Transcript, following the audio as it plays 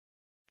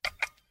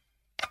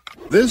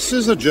This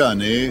is a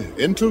journey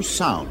into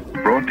sound.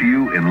 Brought to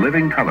you in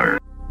living color.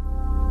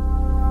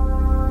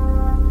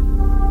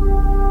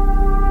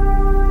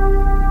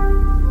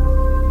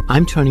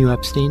 I'm Tony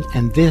Epstein,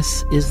 and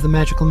this is the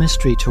Magical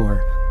Mystery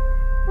Tour.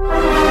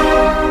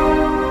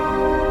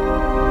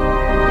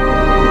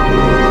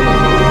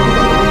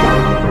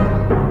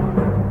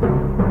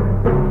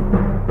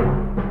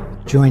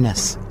 Join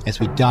us as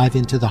we dive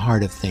into the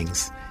heart of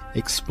things,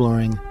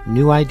 exploring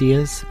new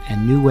ideas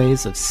and new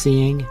ways of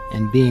seeing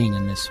and being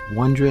in this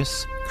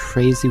wondrous,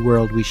 crazy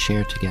world we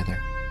share together.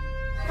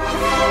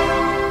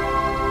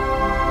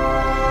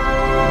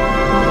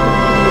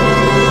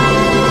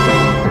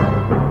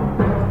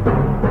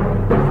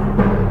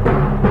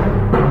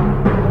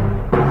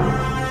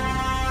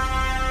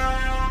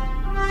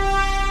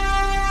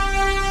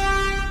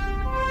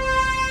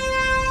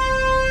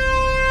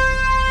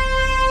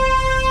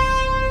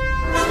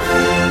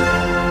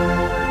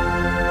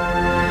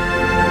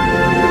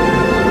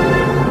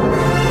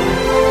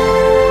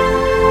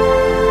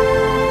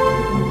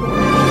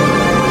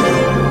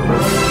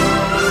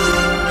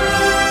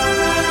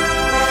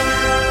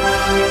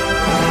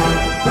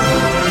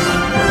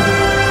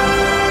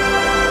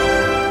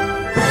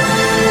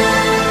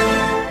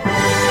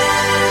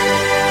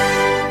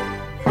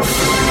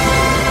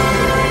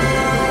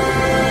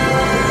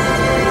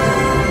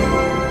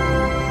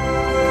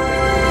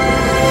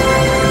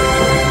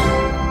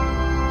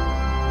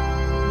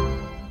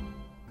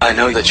 I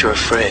know that you're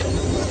afraid.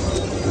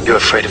 You're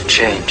afraid of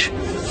change.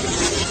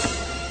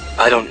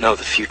 I don't know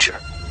the future.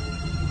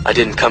 I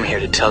didn't come here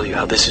to tell you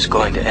how this is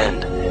going to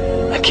end.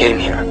 I came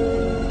here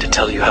to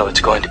tell you how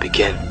it's going to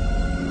begin.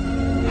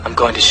 I'm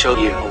going to show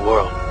you a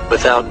world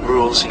without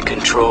rules and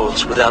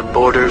controls, without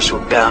borders or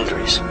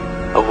boundaries.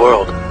 A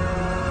world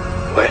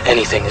where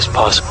anything is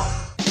possible.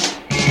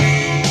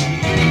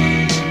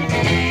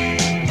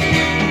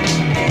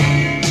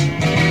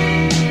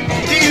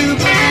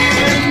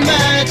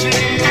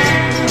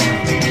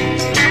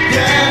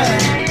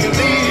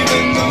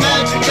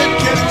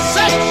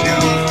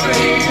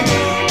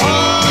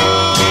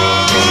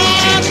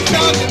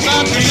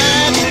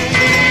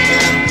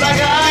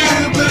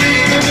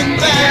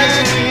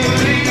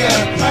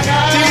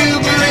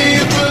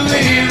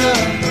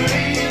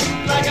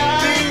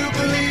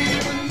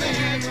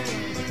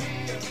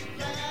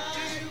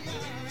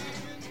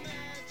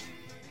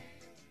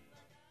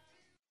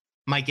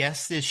 My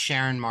guest is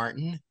Sharon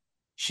Martin.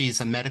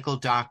 She's a medical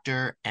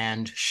doctor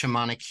and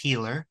shamanic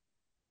healer.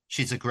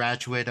 She's a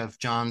graduate of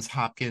Johns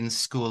Hopkins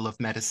School of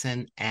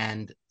Medicine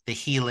and the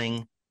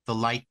Healing, the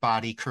Light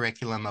Body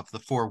curriculum of the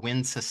Four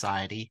Winds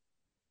Society.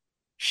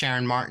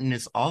 Sharon Martin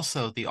is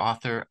also the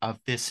author of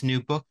this new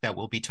book that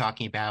we'll be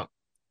talking about,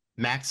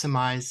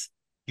 Maximize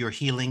Your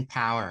Healing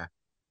Power,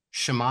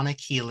 Shamanic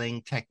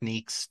Healing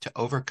Techniques to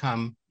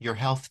Overcome Your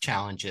Health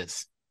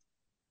Challenges.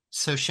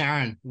 So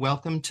Sharon,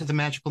 welcome to the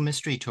Magical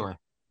Mystery Tour.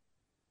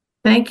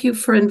 Thank you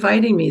for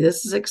inviting me.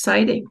 This is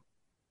exciting.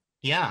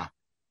 Yeah,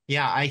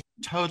 I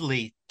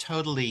totally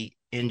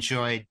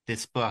enjoyed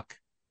this book.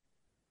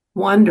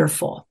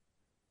 Wonderful.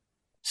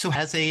 So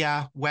as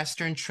a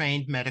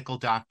Western-trained medical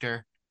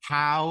doctor,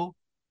 how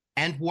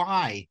and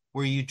why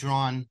were you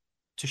drawn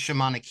to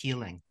shamanic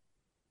healing?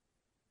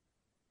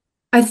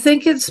 I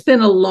think it's been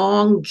a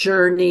long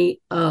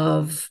journey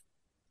of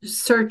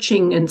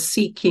searching and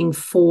seeking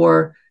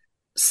for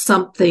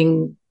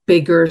something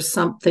bigger,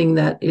 something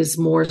that is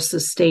more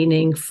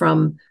sustaining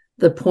from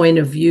the point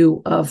of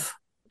view of,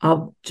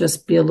 I'll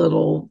just be a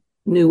little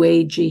new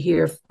agey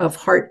here, of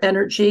heart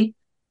energy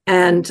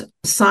and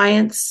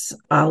science.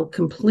 I'll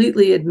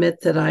completely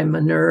admit that I'm a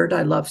nerd.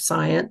 I love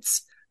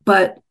science.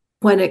 But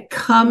when it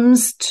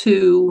comes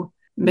to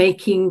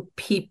making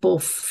people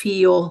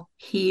feel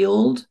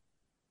healed,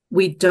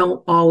 we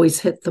don't always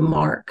hit the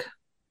mark.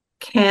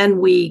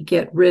 Can we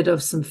get rid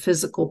of some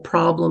physical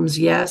problems?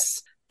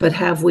 Yes. But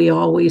have we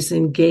always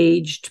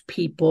engaged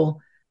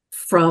people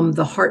from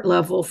the heart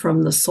level,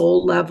 from the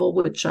soul level,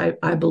 which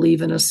I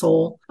believe in a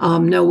soul?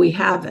 No, we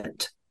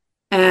haven't.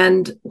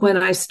 And when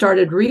I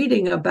started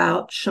reading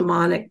about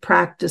shamanic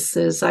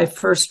practices, I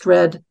first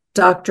read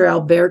Dr.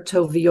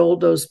 Alberto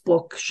Violdo's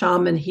book,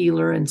 Shaman,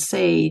 Healer, and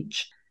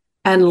Sage,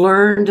 and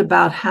learned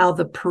about how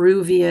the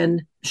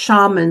Peruvian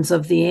shamans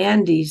of the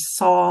Andes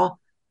saw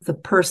the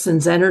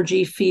person's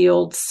energy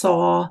field,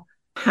 saw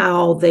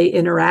how they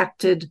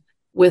interacted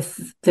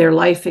with their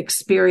life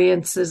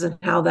experiences and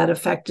how that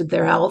affected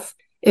their health.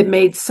 It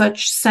made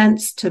such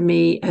sense to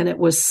me, and it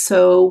was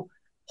so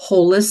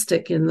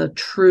holistic in the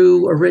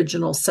true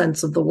original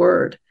sense of the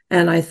word.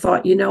 And I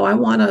thought, I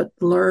want to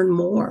learn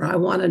more. I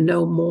want to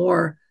know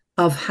more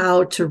of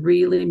how to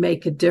really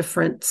make a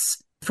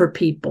difference for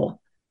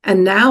people.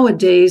 And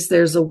nowadays,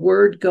 there's a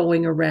word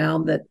going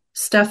around that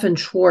Stefan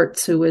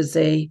Schwartz, who is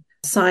a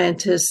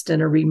scientist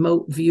and a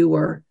remote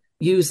viewer,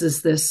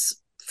 uses this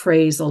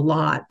phrase a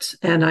lot,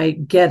 and I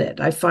get it.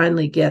 I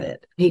finally get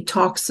it. He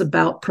talks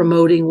about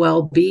promoting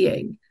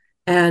well-being,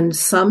 and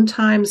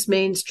sometimes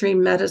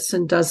mainstream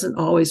medicine doesn't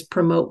always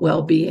promote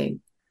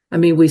well-being. I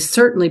mean, we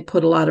certainly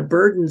put a lot of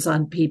burdens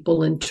on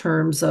people in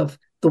terms of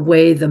the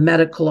way the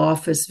medical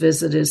office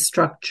visit is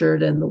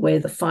structured and the way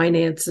the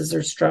finances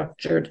are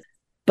structured.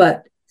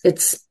 But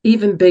it's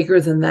even bigger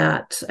than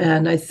that.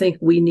 And I think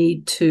we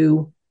need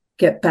to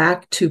get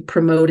back to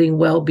promoting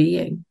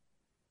well-being.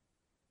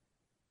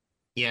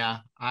 Yeah,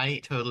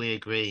 I totally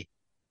agree.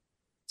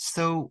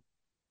 So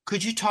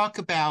could you talk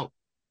about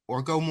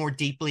or go more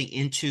deeply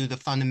into the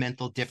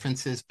fundamental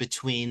differences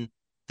between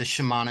the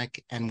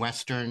shamanic and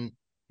Western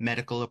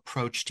medical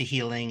approach to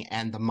healing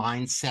and the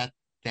mindset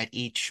that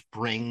each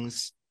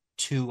brings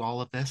to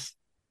all of this?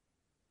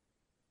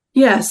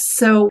 Yes.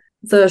 So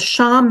the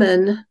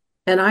shaman,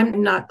 and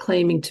I'm not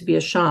claiming to be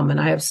a shaman,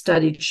 I have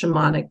studied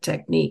shamanic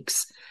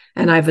techniques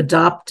and I've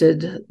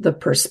adopted the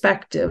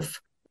perspective.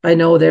 I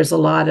know there's a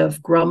lot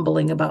of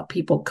grumbling about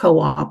people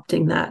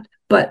co-opting that,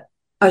 but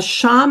a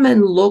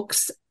shaman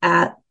looks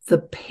at the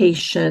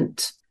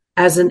patient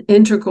as an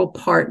integral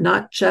part,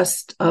 not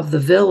just of the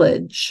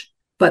village,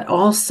 but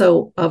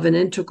also of an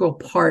integral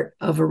part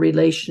of a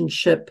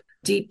relationship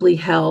deeply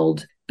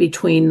held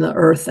between the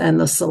earth and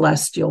the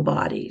celestial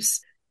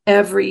bodies.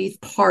 Every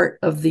part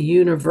of the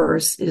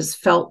universe is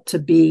felt to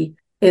be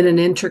in an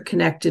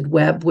interconnected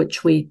web,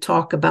 which we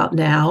talk about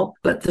now,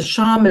 but the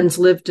shamans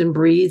lived and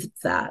breathed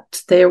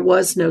that. There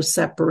was no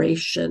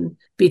separation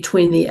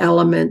between the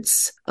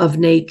elements of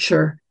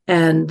nature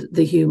and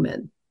the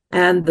human.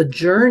 And the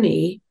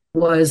journey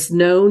was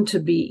known to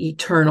be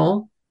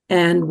eternal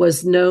and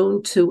was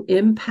known to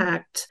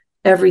impact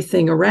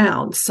everything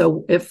around.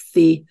 So if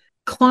the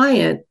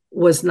client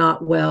was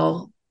not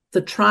well,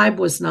 the tribe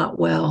was not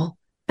well,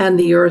 and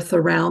the earth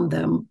around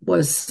them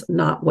was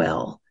not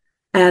well.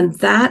 And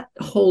that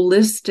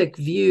holistic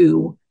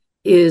view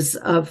is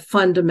a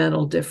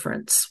fundamental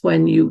difference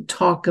when you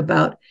talk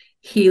about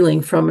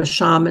healing from a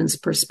shaman's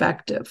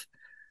perspective.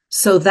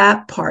 So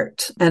that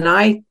part, and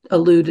I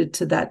alluded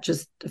to that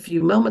just a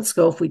few moments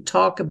ago, if we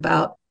talk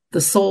about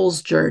the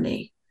soul's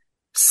journey.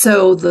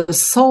 So the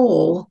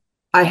soul,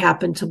 I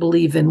happen to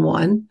believe in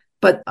one,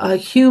 but a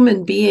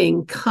human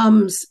being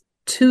comes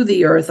to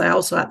the earth. I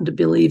also happen to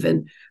believe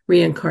in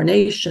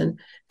reincarnation,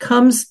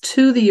 comes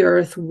to the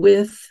earth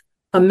with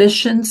a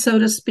mission, so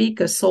to speak,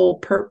 a soul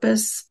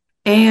purpose,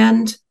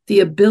 and the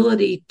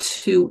ability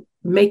to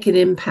make an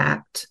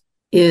impact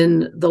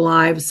in the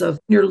lives of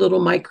your little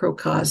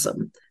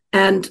microcosm.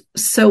 And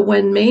so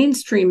when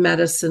mainstream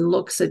medicine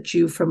looks at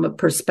you from a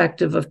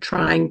perspective of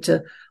trying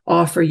to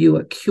offer you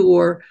a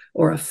cure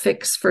or a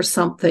fix for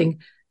something,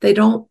 they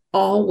don't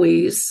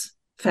always,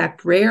 in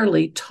fact,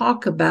 rarely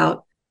talk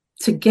about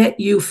to get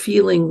you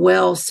feeling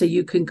well so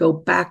you can go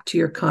back to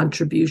your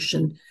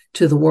contribution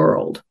to the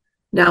world.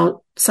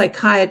 Now,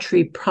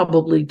 psychiatry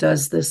probably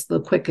does this the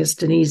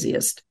quickest and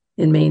easiest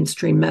in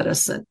mainstream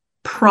medicine.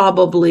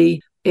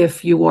 Probably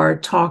if you are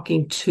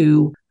talking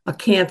to a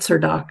cancer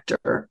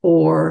doctor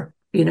or,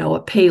 a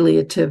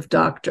palliative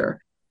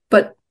doctor.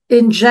 But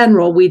in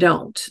general, we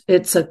don't.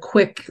 It's a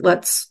quick,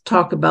 let's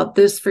talk about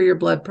this for your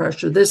blood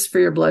pressure, this for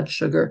your blood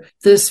sugar,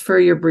 this for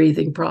your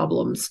breathing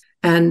problems.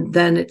 And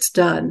then it's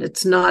done.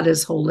 It's not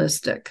as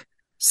holistic.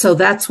 So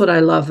that's what I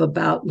love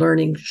about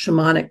learning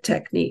shamanic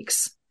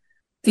techniques.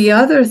 The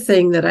other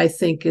thing that I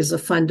think is a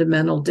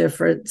fundamental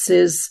difference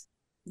is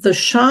the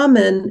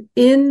shaman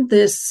in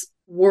this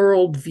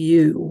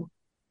worldview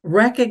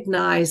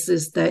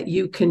recognizes that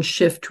you can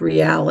shift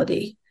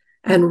reality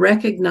and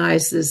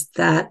recognizes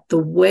that the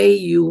way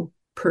you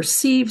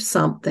perceive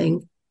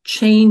something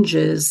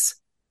changes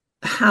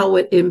how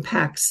it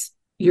impacts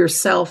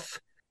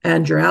yourself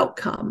and your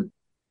outcome.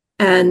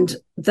 And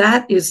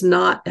that is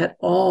not at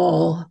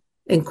all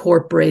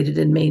incorporated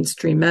in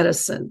mainstream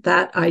medicine.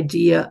 That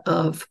idea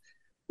of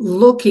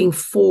looking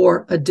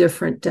for a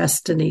different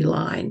destiny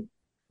line,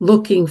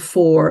 looking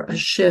for a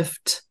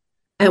shift.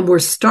 And we're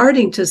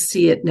starting to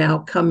see it now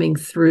coming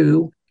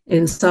through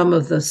in some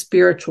of the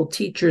spiritual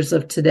teachers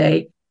of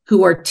today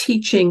who are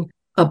teaching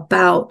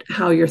about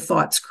how your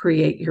thoughts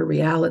create your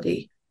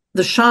reality.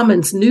 The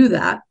shamans knew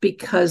that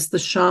because the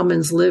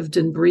shamans lived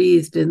and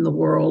breathed in the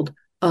world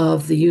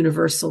of the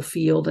universal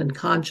field and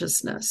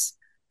consciousness.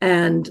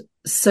 And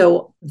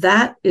so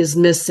that is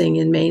missing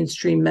in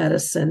mainstream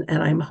medicine.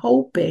 And I'm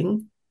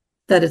hoping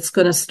that it's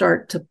going to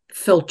start to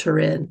filter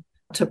in,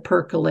 to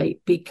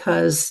percolate,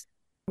 because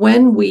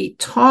when we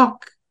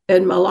talk,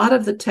 and a lot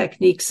of the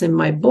techniques in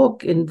my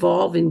book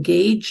involve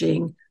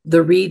engaging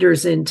the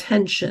reader's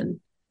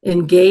intention,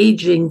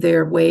 engaging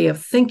their way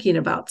of thinking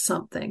about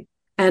something.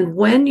 And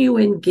when you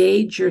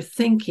engage your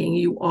thinking,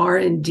 you are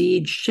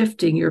indeed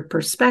shifting your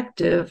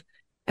perspective.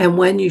 And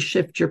when you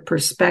shift your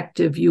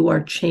perspective, you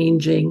are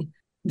changing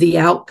the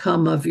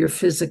outcome of your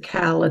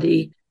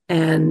physicality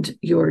and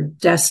your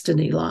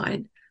destiny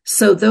line.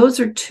 So those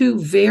are two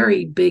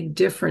very big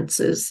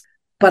differences.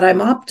 But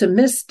I'm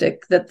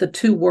optimistic that the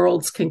two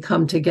worlds can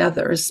come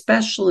together,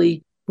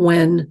 especially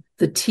when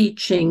the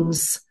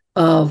teachings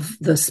of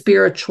the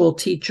spiritual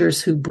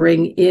teachers who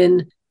bring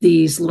in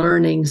these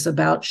learnings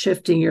about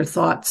shifting your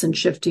thoughts and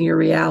shifting your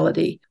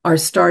reality are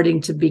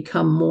starting to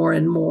become more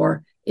and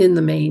more in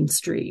the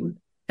mainstream.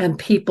 And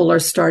people are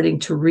starting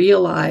to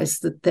realize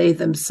that they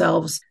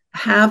themselves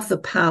have the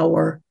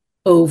power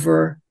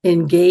over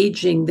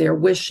engaging their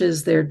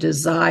wishes, their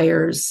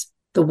desires,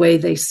 the way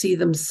they see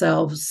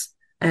themselves.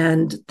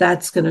 And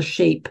that's going to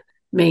shape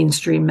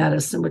mainstream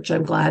medicine, which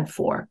I'm glad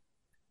for.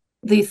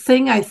 The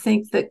thing I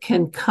think that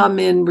can come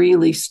in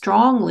really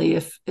strongly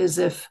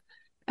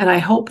and I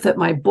hope that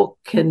my book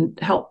can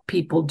help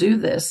people do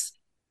this,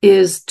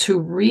 is to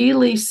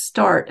really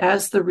start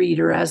as the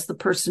reader, as the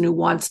person who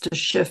wants to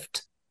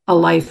shift a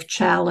life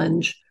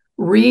challenge,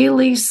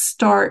 really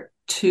start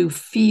to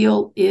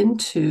feel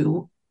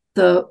into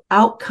the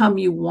outcome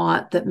you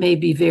want that may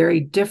be very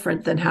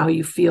different than how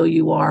you feel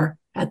you are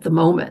at the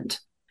moment.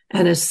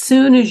 And as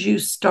soon as you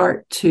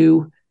start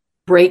to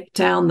break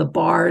down the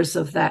bars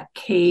of that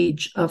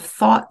cage of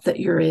thought that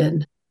you're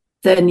in,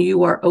 then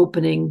you are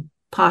opening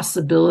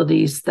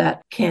possibilities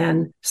that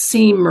can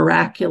seem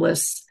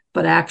miraculous,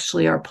 but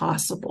actually are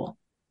possible.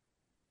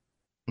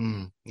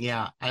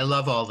 Yeah, I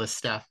love all this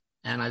stuff.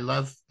 And I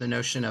love the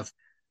notion of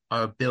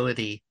our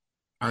ability,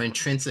 our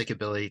intrinsic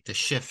ability to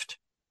shift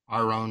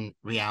our own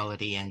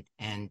reality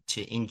and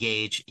to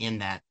engage in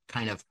that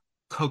kind of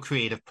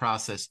co-creative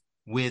process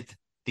with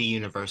the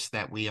universe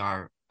that we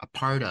are a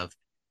part of.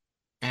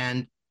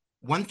 And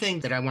one thing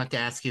that I want to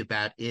ask you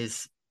about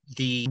is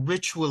the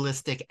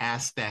ritualistic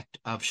aspect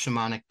of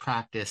shamanic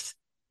practice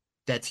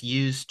that's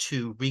used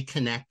to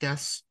reconnect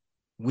us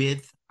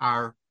with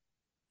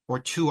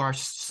to our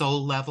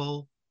soul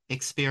level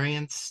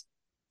experience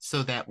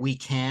so that we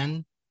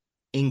can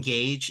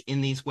engage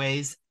in these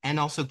ways and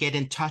also get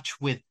in touch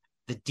with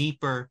the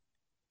deeper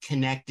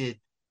connected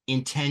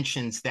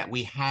intentions that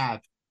we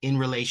have in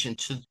relation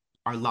to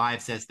our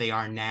lives as they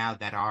are now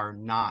that are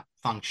not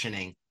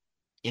functioning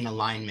in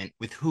alignment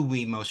with who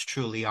we most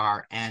truly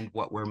are and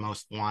what we're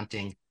most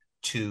wanting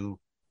to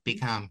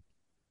become.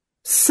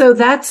 So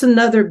that's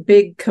another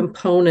big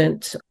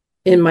component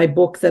in my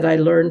book that I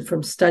learned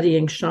from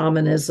studying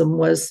shamanism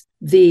was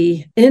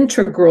the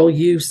integral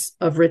use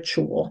of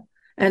ritual.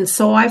 And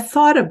so I've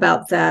thought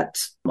about that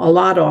a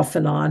lot off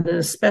and on, and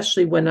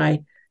especially when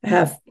I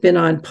have been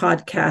on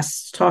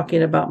podcasts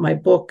talking about my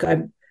book,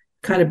 I've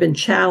kind of been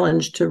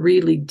challenged to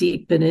really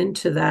deepen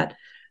into that.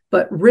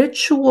 But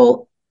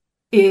ritual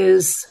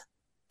is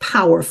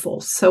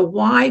powerful. So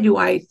why do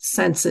I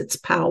sense its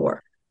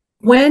power?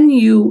 When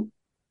you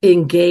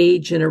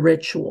engage in a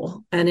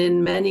ritual, and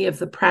in many of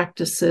the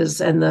practices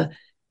and the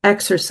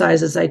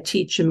exercises I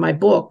teach in my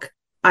book,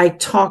 I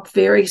talk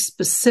very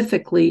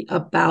specifically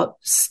about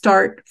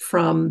start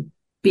from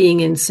being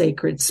in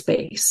sacred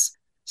space.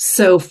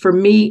 So for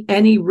me,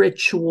 any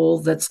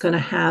ritual that's going to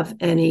have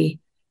any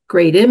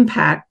great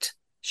impact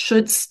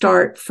should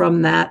start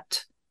from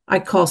that, I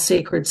call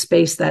sacred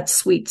space, that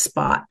sweet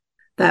spot,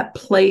 that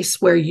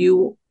place where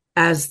you,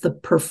 as the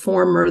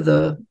performer,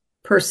 the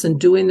person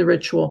doing the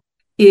ritual,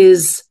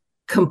 is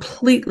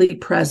completely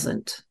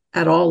present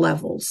at all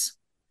levels.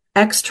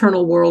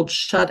 External world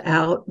shut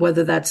out,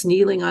 whether that's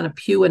kneeling on a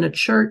pew in a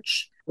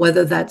church,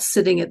 whether that's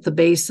sitting at the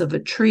base of a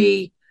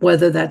tree,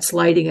 whether that's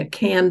lighting a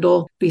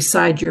candle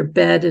beside your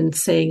bed and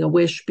saying a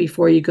wish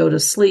before you go to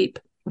sleep.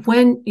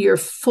 When you're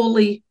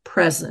fully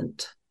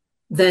present,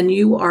 then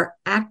you are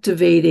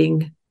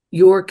activating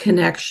your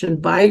connection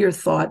by your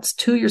thoughts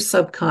to your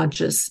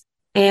subconscious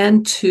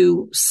and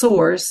to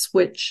source,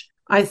 which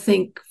I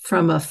think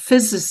from a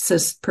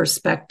physicist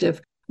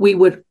perspective, we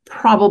would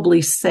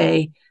probably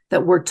say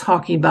that we're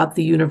talking about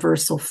the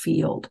universal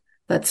field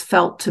that's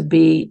felt to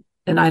be,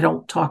 and I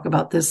don't talk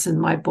about this in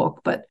my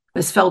book, but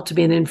is felt to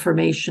be an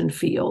information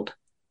field.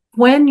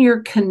 When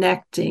you're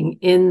connecting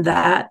in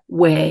that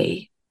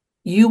way,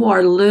 you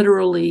are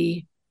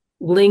literally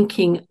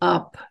linking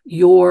up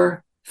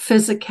your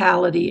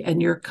physicality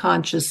and your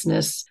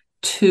consciousness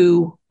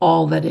to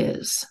all that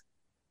is.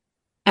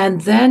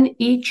 And then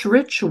each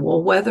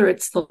ritual, whether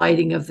it's the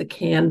lighting of the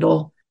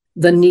candle,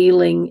 the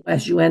kneeling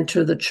as you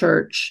enter the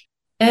church,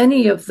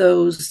 any of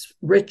those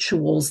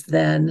rituals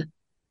then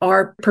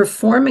are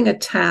performing a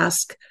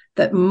task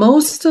that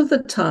most of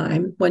the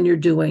time when you're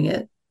doing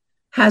it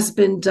has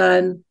been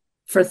done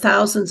for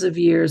thousands of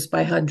years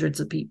by hundreds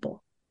of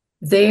people.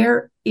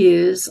 There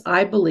is,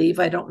 I believe,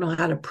 I don't know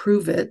how to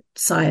prove it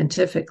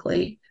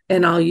scientifically,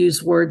 and I'll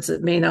use words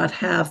that may not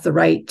have the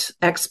right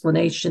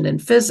explanation in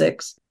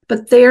physics,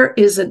 but there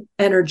is an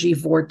energy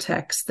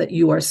vortex that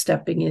you are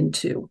stepping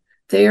into.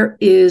 There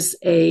is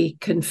a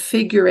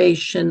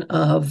configuration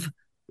of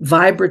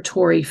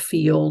vibratory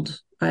field,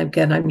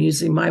 again, I'm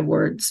using my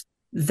words,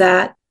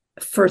 that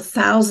for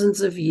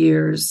thousands of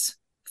years,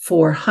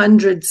 for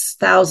hundreds,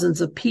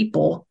 thousands of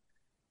people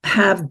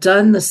have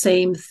done the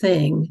same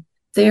thing.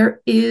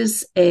 There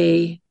is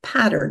a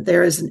pattern.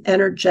 There is an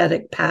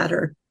energetic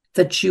pattern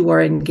that you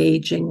are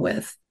engaging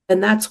with.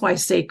 And that's why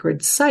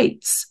sacred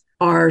sites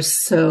are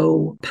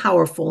so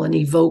powerful and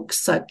evoke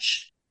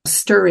such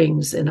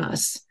stirrings in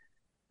us.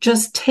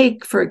 Just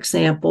take, for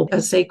example,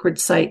 a sacred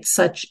site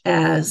such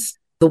as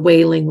the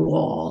Wailing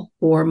Wall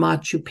or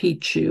Machu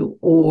Picchu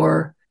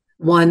or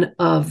one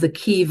of the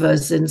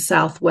kivas in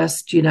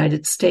Southwest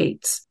United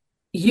States.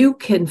 You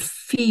can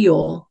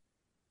feel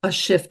a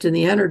shift in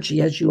the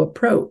energy as you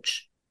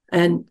approach.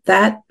 And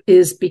that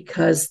is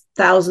because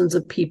thousands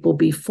of people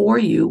before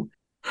you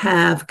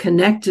have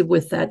connected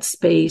with that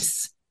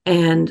space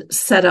and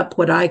set up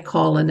what I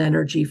call an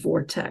energy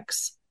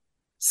vortex.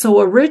 So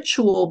a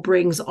ritual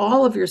brings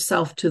all of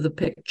yourself to the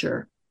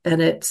picture,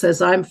 and it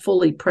says, I'm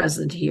fully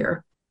present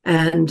here.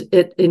 And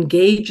it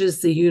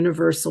engages the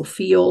universal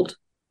field.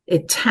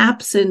 It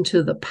taps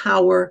into the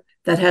power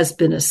that has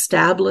been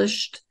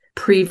established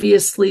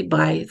previously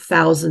by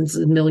thousands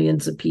and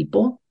millions of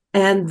people.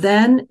 And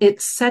then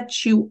it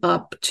sets you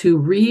up to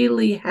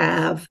really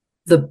have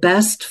the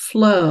best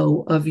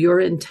flow of your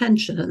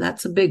intention. And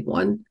that's a big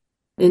one.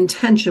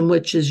 Intention,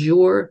 which is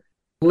your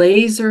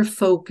laser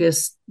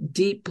focused,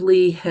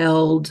 deeply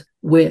held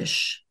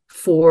wish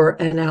for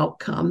an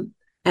outcome,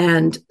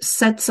 and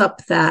sets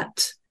up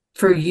that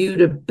for you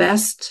to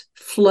best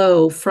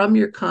flow from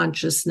your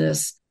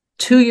consciousness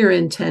to your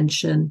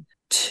intention,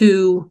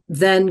 to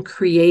then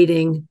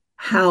creating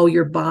how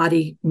your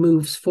body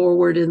moves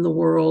forward in the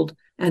world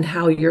and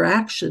how your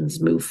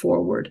actions move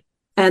forward.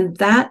 And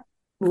that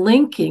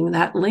linking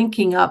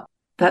up,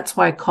 that's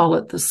why I call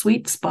it the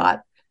sweet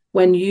spot.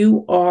 When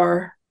you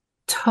are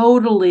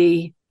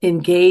totally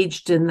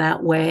engaged in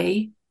that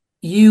way,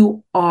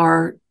 you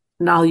are,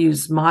 and I'll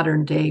use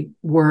modern day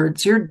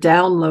words, you're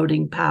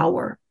downloading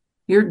power.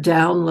 You're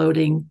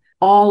downloading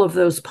all of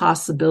those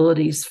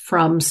possibilities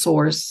from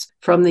source,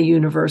 from the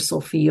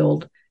universal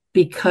field,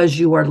 because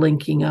you are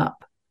linking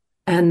up.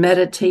 And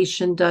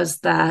meditation does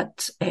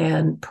that,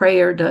 and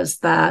prayer does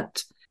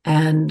that,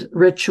 and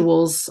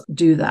rituals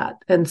do that.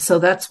 And so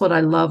that's what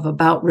I love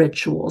about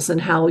rituals and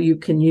how you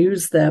can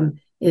use them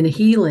in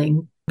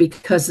healing,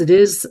 because it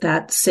is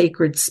that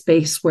sacred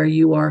space where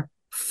you are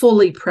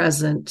fully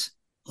present,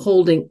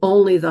 holding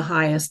only the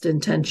highest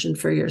intention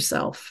for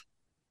yourself.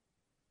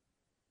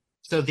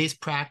 So these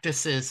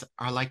practices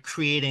are like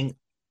creating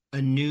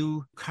a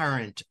new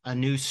current, a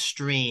new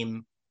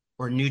stream,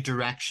 or new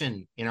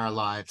direction in our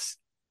lives.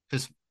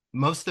 Because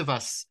most of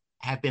us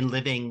have been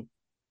living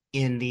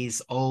in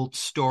these old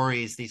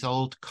stories, these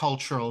old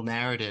cultural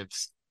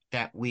narratives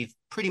that we've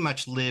pretty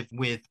much lived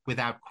with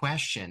without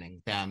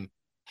questioning them.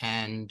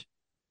 And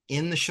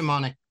in the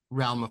shamanic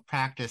realm of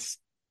practice,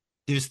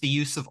 there's the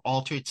use of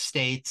altered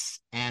states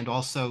and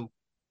also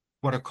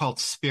what are called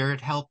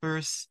spirit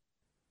helpers.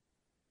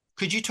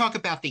 Could you talk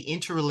about the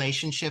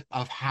interrelationship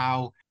of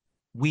how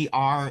we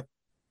are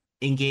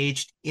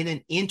engaged in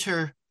an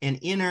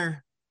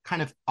inner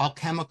kind of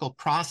alchemical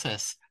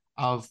process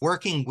of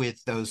working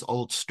with those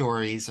old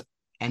stories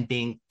and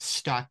being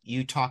stuck?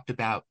 You talked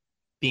about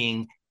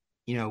being,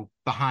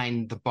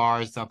 behind the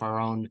bars of our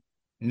own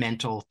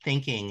mental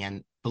thinking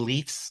and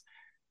beliefs.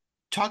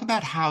 Talk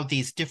about how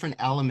these different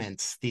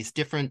elements, these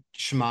different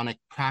shamanic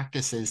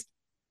practices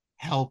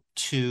help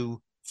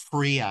to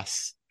free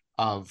us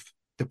of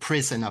the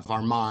prison of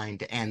our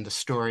mind and the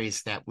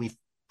stories that we've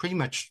pretty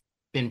much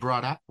been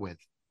brought up with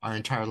our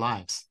entire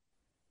lives,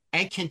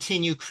 and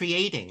continue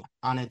creating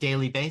on a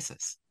daily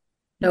basis.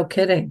 No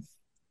kidding.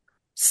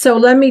 So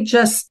let me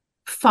just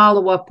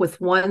follow up with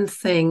one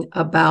thing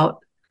about,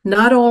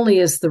 not only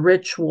is the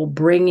ritual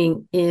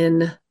bringing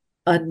in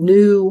a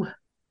new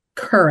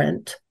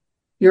current,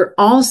 you're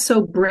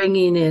also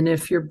bringing in,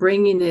 if you're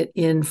bringing it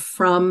in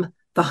from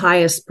the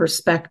highest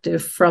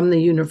perspective, from the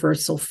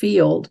universal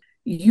field,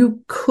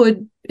 you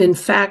could in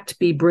fact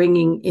be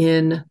bringing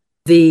in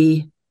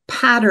the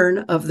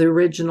pattern of the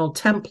original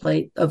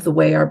template of the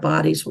way our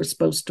bodies were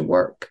supposed to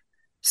work.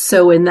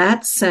 So in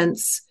that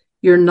sense,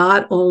 you're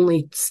not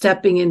only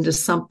stepping into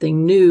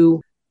something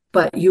new,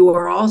 but you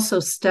are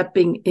also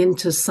stepping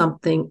into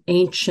something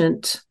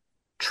ancient,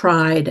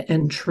 tried,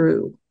 and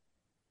true.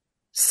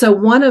 So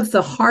one of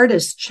the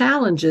hardest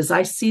challenges,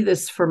 I see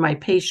this for my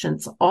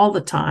patients all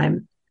the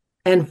time,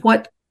 and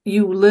what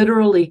you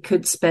literally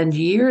could spend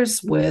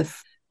years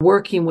with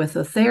working with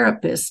a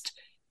therapist,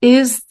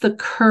 is the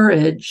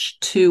courage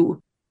to,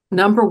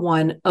 number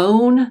one,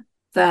 own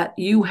that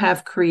you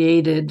have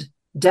created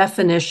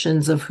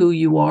definitions of who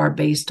you are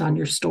based on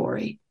your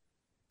story.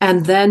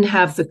 And then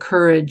have the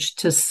courage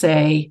to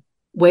say,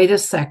 wait a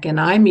second,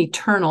 I'm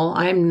eternal.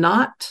 I'm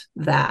not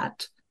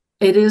that.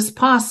 It is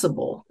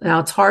possible.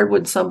 Now, it's hard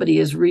when somebody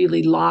is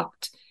really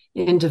locked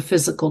into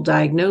physical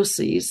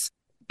diagnoses,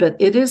 but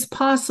it is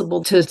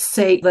possible to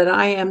say that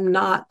I am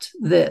not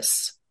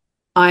this.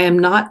 I am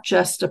not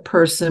just a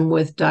person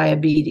with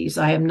diabetes.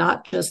 I am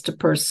not just a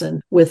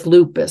person with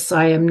lupus.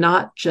 I am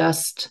not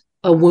just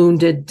a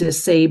wounded,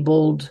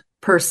 disabled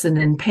person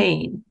in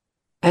pain.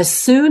 As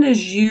soon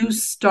as you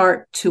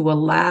start to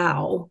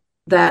allow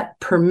that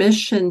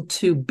permission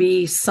to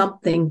be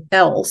something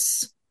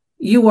else,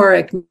 you are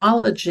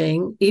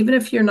acknowledging, even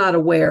if you're not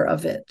aware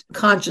of it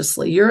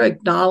consciously, you're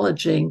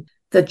acknowledging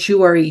that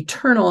you are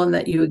eternal and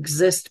that you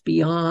exist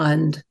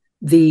beyond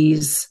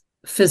these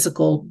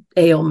physical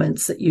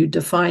ailments that you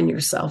define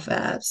yourself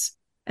as.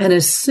 And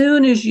as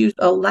soon as you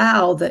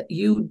allow that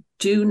you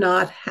do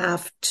not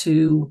have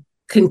to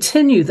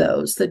continue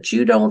those, that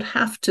you don't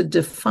have to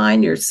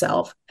define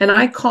yourself, and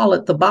I call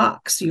it the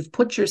box. You've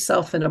put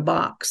yourself in a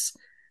box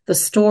the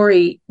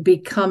story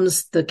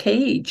becomes the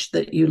cage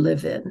that you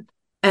live in,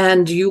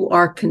 and you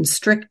are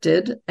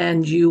constricted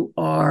and you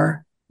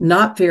are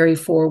not very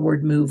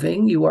forward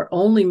moving. You are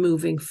only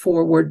moving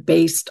forward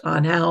based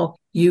on how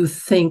you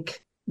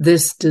think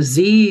this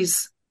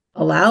disease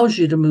allows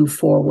you to move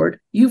forward.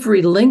 You've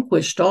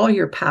relinquished all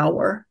your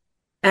power.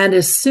 And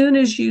as soon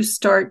as you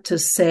start to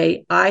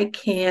say, I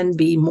can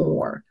be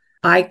more,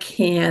 I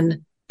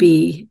can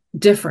be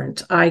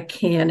different, I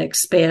can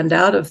expand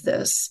out of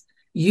this,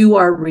 you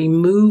are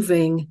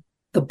removing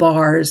the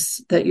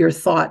bars that your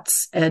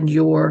thoughts and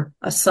your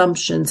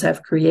assumptions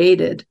have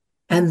created.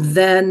 And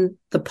then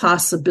the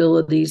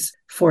possibilities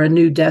for a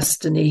new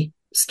destiny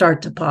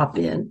start to pop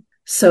in.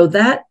 So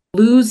that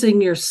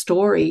losing your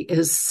story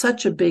is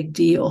such a big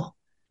deal.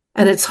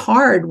 And it's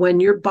hard when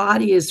your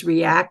body is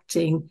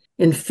reacting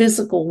in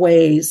physical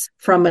ways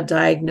from a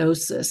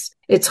diagnosis.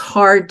 It's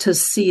hard to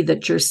see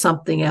that you're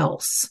something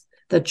else,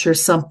 that you're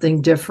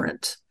something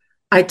different.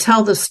 I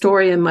tell the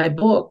story in my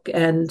book,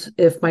 and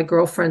if my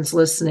girlfriend's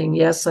listening,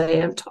 yes, I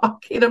am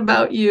talking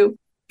about you.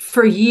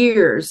 For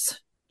years,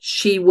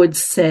 she would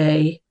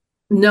say,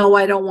 no,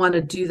 I don't want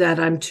to do that.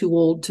 I'm too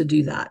old to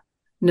do that.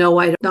 No,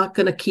 I'm not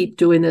going to keep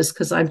doing this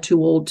because I'm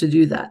too old to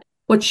do that.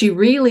 What she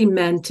really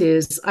meant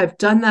is, I've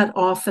done that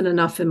often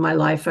enough in my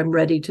life. I'm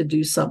ready to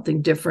do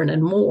something different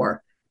and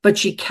more. But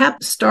she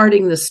kept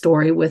starting the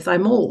story with,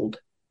 I'm old.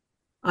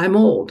 I'm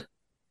old.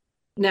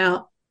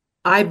 Now,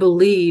 I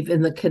believe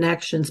in the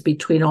connections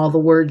between all the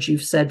words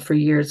you've said for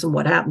years and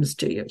what happens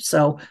to you.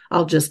 So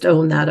I'll just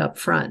own that up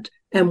front.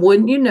 And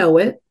wouldn't you know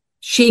it,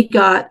 she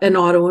got an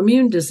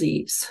autoimmune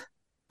disease,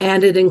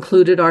 and it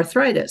included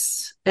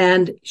arthritis.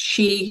 And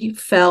she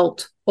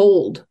felt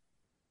old,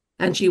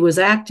 and she was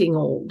acting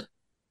old.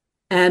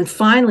 And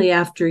finally,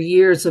 after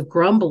years of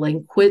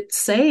grumbling, quit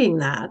saying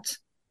that.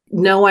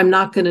 No, I'm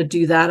not going to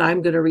do that.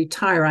 I'm going to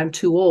retire. I'm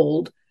too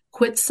old.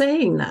 Quit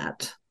saying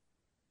that.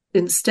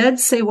 Instead,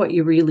 say what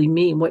you really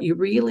mean. What you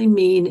really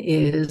mean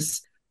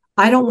is,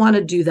 I don't want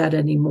to do that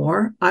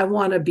anymore. I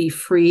want to be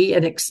free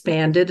and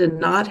expanded and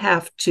not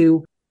have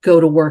to go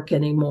to work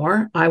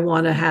anymore. I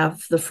want to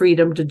have the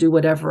freedom to do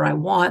whatever I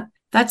want.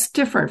 That's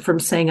different from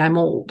saying I'm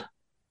old.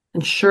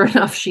 And sure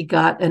enough, she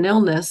got an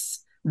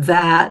illness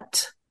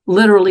that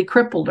literally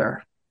crippled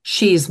her.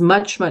 She's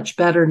much, much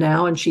better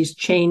now, and she's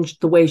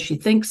changed the way she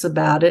thinks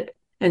about it,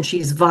 and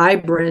she's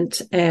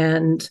vibrant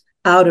and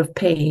out of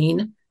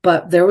pain.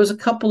 But there was a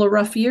couple of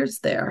rough years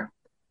there.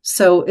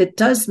 So it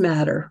does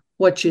matter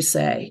what you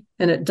say,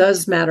 and it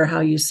does matter how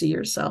you see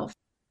yourself.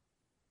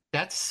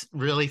 That's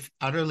really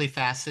utterly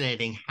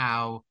fascinating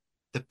how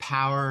the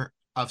power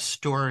of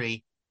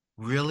story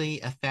really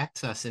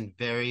affects us in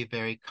very,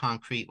 very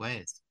concrete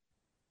ways.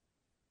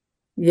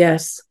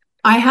 Yes.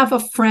 I have a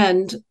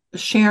friend,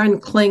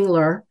 Sharon,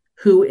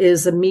 who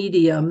is a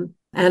medium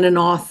and an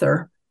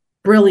author,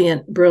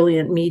 brilliant,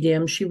 brilliant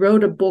medium. She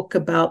wrote a book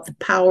about the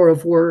power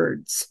of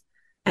words,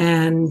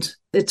 and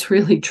it's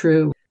really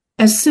true.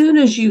 As soon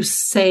as you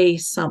say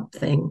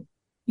something,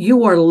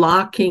 you are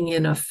locking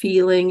in a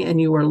feeling,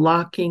 and you are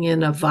locking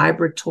in a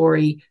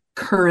vibratory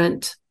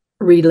current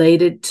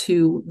related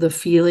to the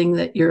feeling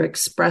that you're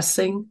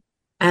expressing.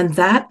 And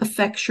that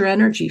affects your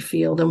energy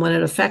field. And when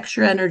it affects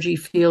your energy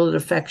field, it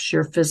affects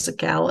your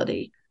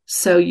physicality.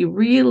 So you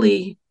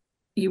really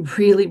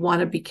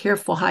want to be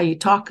careful how you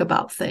talk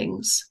about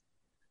things.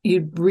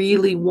 You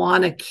really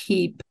want to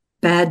keep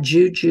bad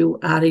juju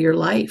out of your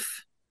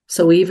life.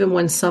 So even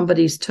when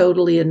somebody's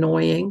totally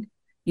annoying,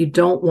 you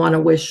don't want to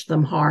wish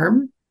them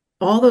harm.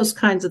 All those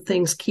kinds of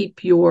things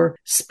keep your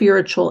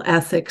spiritual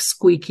ethics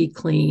squeaky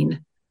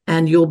clean,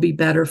 and you'll be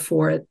better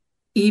for it,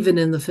 even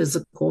in the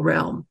physical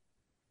realm.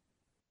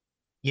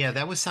 Yeah,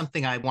 that was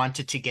something I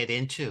wanted to get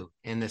into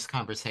in this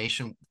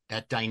conversation,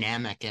 that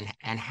dynamic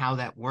and how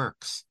that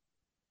works.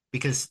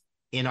 Because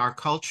in our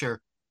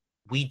culture,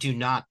 we do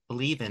not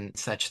believe in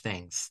such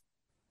things.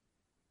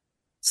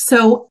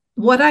 So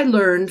what I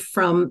learned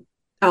from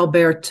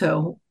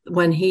Alberto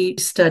when he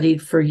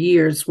studied for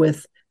years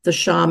with the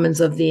shamans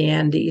of the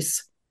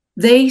Andes,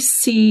 they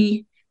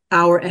see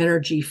our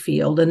energy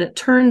field. And it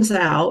turns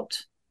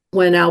out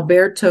when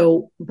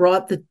Alberto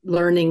brought the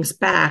learnings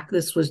back,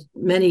 this was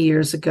many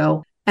years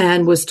ago,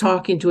 and was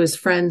talking to his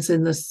friends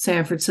in the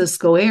San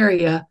Francisco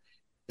area,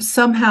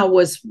 somehow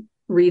was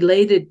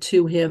related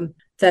to him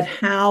that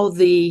how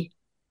the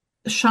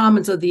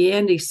shamans of the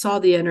Andes saw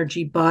the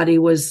energy body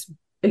was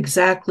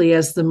exactly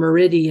as the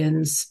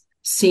meridians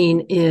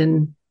seen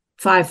in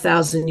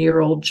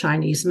 5,000-year-old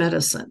Chinese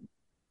medicine.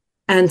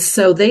 And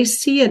so they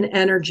see an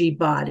energy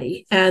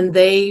body, and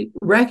they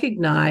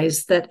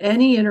recognize that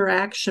any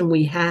interaction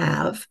we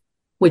have,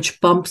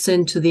 which bumps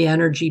into the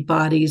energy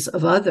bodies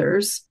of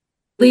others,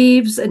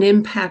 leaves an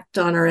impact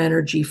on our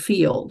energy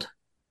field.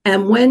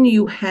 And when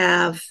you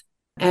have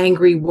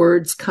angry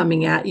words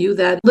coming at you,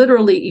 that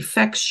literally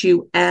affects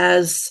you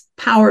as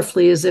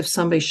powerfully as if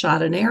somebody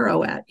shot an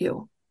arrow at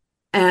you.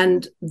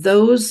 And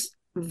those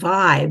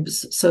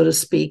vibes, so to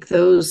speak,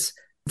 those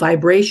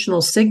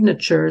vibrational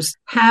signatures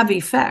have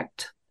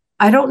effect.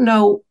 I don't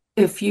know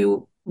if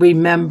you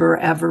remember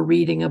ever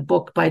reading a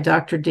book by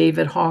Dr.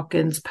 David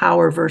Hawkins,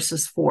 Power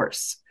versus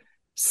Force.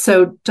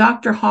 So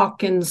Dr.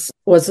 Hawkins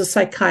was a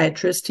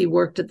psychiatrist. He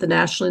worked at the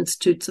National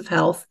Institutes of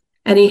Health,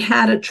 and he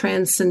had a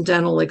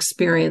transcendental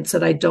experience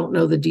that I don't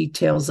know the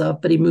details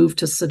of, but he moved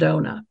to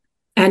Sedona.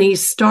 And he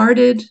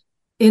started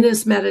in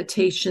his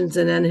meditations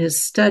and in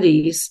his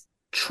studies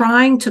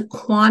trying to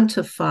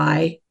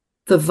quantify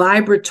the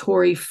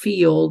vibratory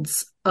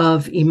fields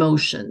of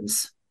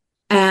emotions.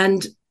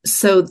 And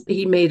so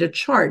he made a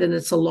chart, and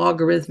it's a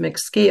logarithmic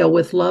scale,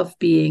 with love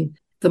being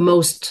the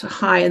most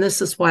high. And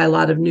this is why a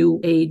lot of New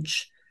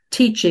Age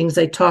teachings,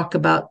 they talk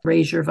about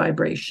raise your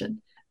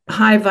vibration.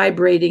 High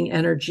vibrating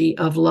energy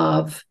of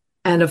love.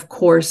 And of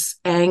course,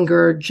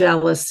 anger,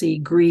 jealousy,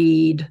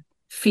 greed,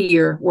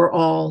 fear were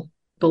all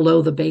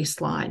below the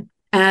baseline.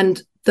 And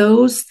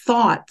those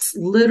thoughts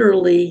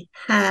literally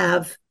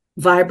have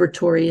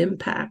vibratory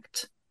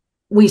impact.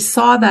 We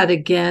saw that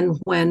again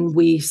when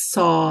we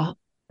saw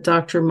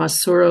Dr.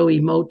 Masaru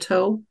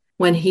Emoto,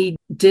 when he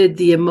did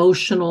the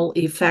emotional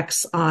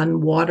effects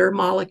on water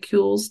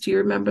molecules. Do you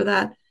remember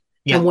that?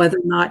 Yeah. And whether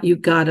or not you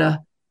got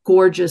a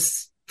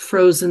gorgeous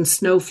frozen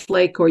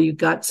snowflake or you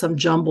got some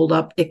jumbled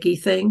up icky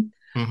thing.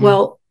 Mm-hmm.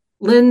 Well,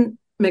 Lynn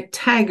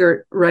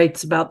McTaggart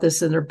writes about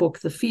this in her book,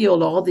 The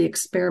Field, all the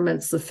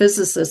experiments the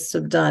physicists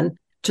have done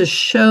to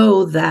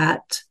show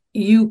that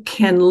you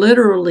can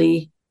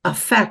literally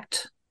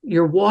affect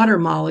your water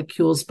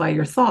molecules by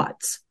your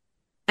thoughts.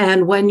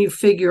 And when you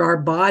figure our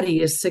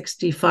body is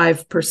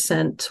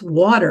 65%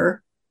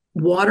 water,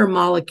 water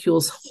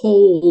molecules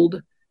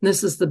hold,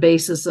 this is the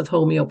basis of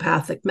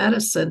homeopathic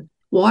medicine,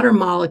 water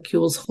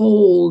molecules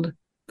hold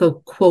the,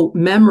 quote,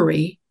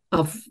 memory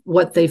of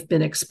what they've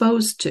been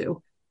exposed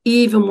to,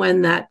 even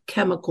when that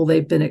chemical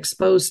they've been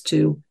exposed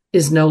to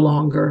is no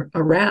longer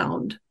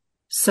around.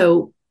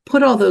 So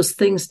put all those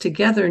things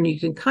together and you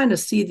can kind of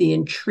see the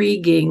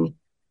intriguing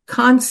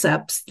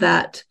concepts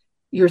that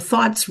your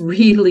thoughts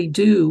really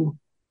do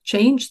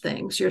change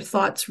things. Your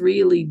thoughts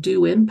really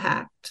do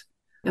impact,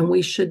 and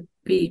we should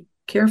be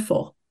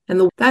careful.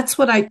 And that's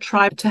what I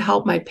try to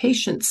help my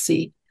patients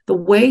see. The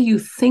way you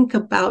think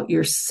about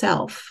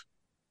yourself,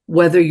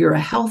 whether you're a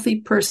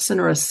healthy person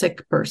or a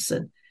sick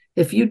person,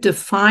 if you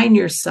define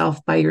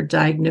yourself by your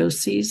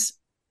diagnoses,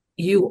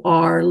 you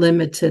are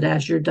limited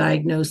as your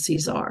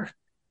diagnoses are.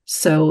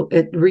 So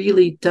it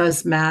really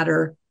does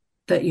matter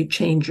that you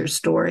change your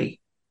story.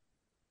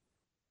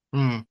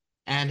 And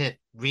it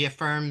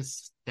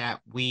reaffirms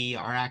that we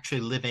are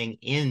actually living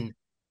in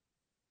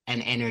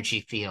an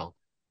energy field,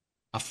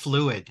 a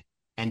fluid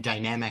and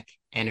dynamic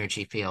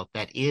energy field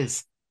that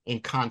is in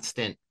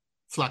constant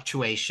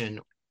fluctuation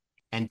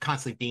and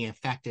constantly being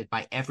affected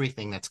by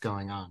everything that's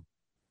going on.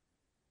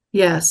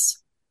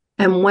 Yes.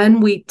 And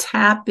when we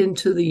tap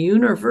into the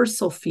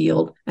universal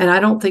field, and I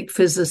don't think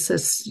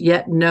physicists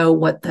yet know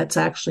what that's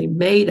actually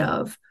made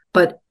of,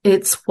 but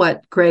it's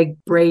what Greg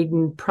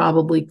Braden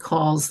probably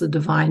calls the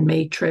divine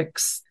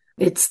matrix.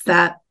 It's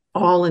that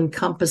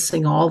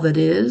all-encompassing all that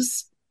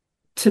is.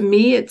 To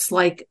me, it's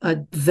like a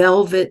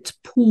velvet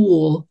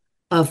pool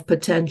of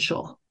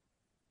potential.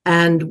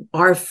 And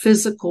our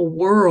physical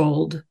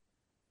world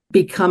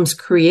becomes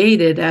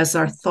created as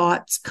our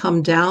thoughts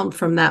come down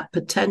from that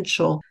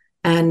potential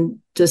and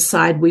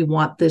decide we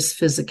want this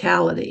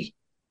physicality.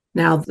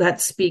 Now,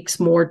 that speaks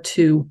more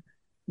to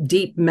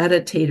deep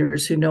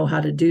meditators who know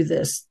how to do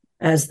this,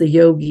 as the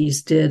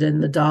yogis did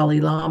and the Dalai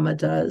Lama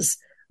does.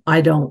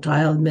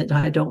 I'll admit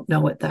I don't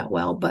know it that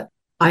well, but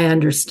I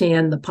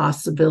understand the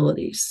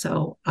possibilities.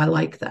 So I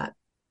like that.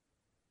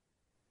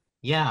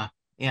 Yeah,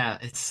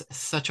 it's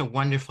such a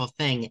wonderful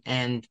thing.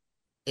 And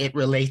it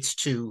relates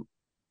to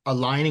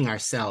aligning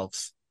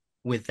ourselves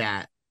with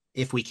that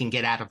if we can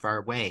get out of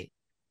our way.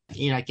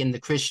 Like in the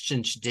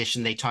Christian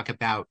tradition, they talk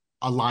about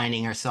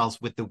aligning ourselves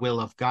with the will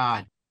of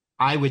God.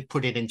 I would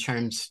put it in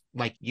terms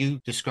like you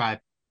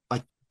described,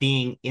 like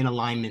being in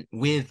alignment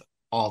with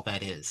all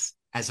that is,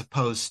 as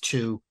opposed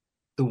to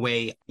the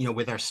way,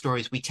 with our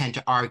stories, we tend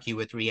to argue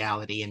with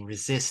reality and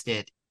resist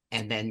it.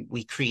 And then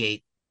we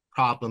create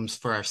problems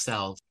for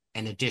ourselves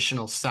and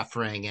additional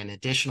suffering and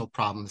additional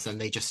problems. And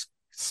they just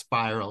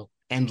spiral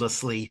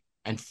endlessly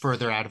and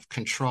further out of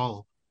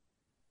control.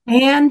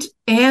 And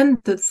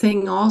the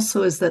thing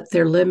also is that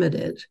they're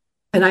limited.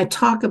 And I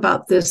talk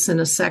about this in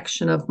a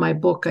section of my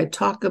book. I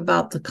talk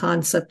about the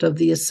concept of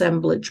the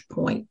assemblage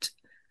point.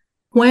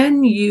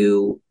 When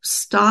you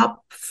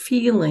stop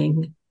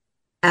feeling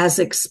as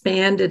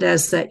expanded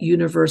as that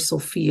universal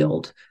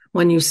field,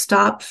 when you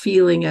stop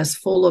feeling as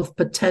full of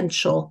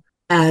potential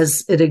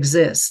as it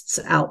exists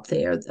out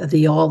there,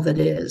 the all that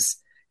is,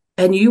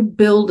 and you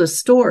build a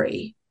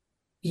story,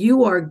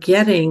 you are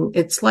getting,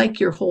 it's like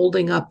you're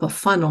holding up a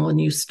funnel and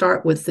you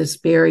start with this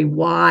very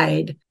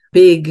wide,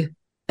 big,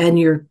 and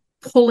you're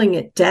pulling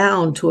it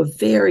down to a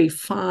very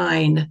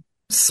fine,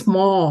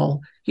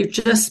 small. You're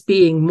just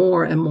being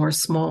more and more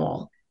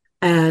small.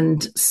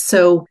 And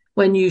so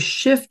when you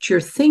shift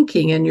your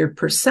thinking and your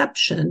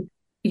perception,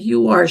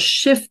 you are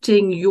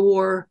shifting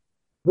your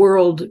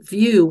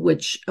worldview,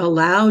 which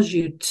allows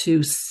you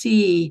to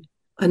see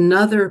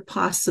another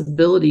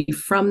possibility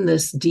from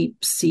this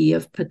deep sea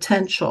of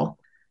potential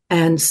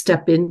and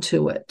step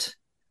into it.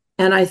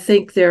 And I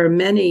think there are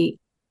many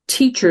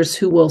teachers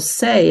who will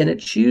say, and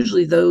it's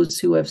usually those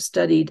who have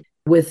studied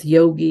with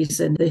yogis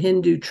and the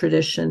Hindu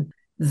tradition,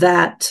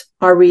 that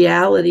our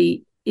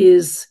reality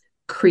is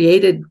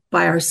created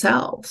by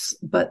ourselves,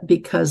 but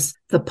because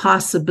the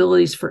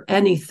possibilities for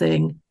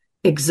anything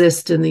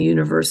exist in the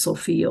universal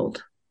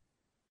field.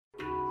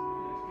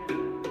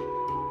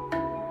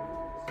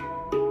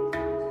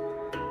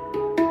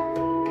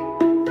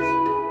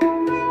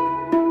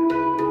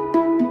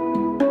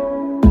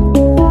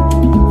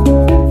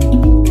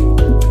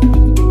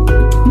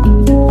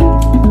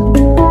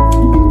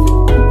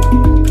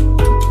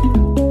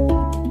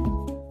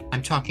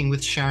 I'm talking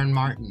with Sharon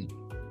Martin.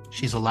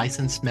 She's a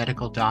licensed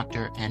medical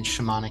doctor and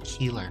shamanic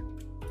healer,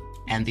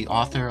 and the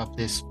author of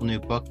this new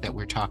book that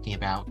we're talking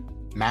about,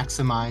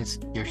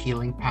 Maximize Your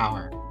Healing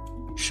Power,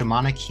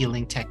 Shamanic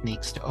Healing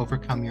Techniques to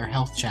Overcome Your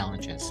Health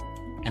Challenges.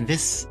 And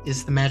this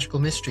is the Magical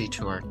Mystery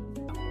Tour.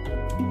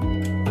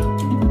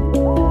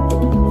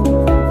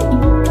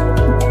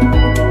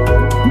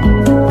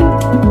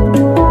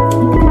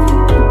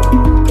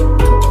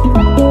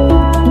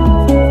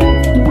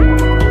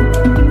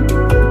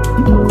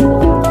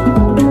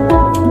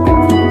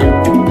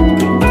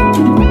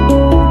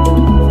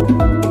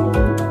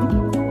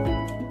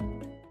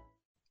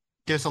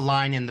 There's a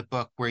line in the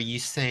book where you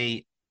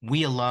say,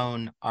 we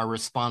alone are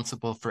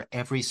responsible for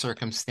every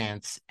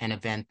circumstance and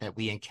event that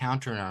we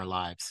encounter in our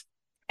lives.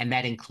 And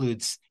that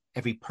includes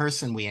every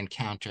person we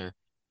encounter,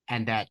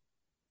 and that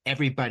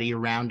everybody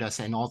around us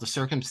and all the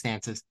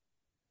circumstances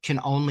can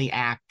only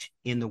act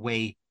in the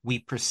way we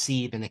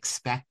perceive and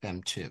expect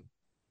them to.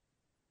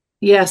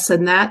 Yes,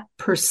 and that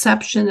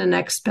perception and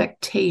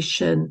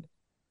expectation,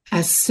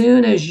 as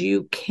soon as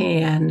you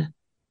can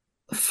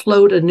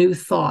float a new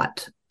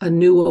thought, a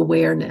new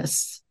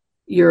awareness,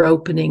 you're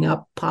opening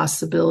up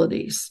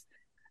possibilities.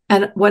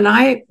 And when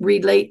I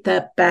relate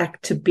that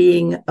back to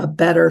being a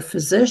better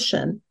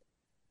physician,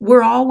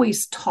 we're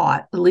always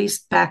taught, at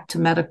least back to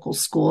medical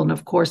school. And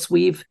of course,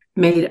 we've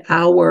made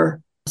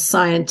our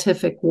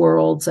scientific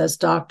worlds as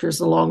doctors,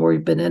 the longer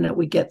we've been in it,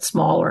 we get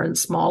smaller and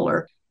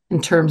smaller in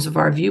terms of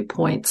our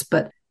viewpoints.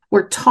 But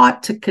we're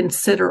taught to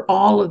consider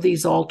all of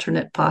these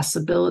alternate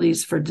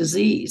possibilities for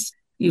disease.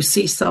 You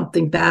see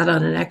something bad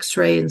on an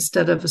x-ray,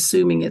 instead of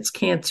assuming it's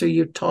cancer,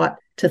 you're taught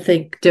to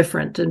think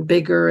different and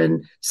bigger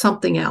and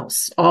something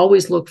else.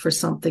 Always look for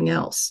something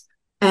else.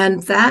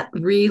 And that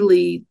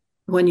really,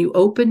 when you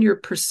open your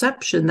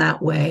perception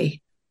that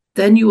way,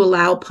 then you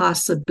allow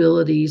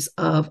possibilities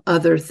of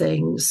other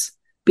things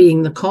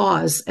being the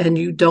cause, and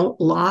you don't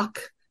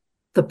lock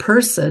the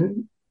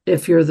person.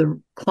 If you're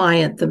the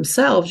client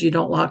themselves, you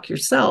don't lock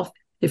yourself.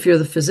 If you're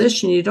the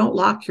physician, you don't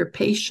lock your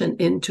patient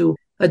into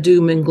a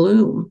doom and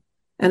gloom.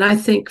 And I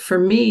think for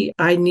me,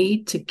 I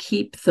need to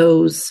keep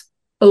those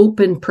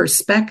open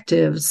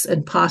perspectives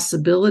and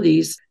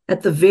possibilities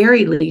at the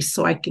very least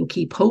so I can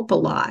keep hope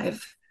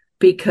alive.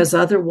 Because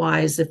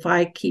otherwise, if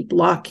I keep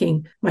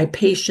locking my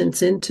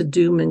patients into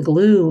doom and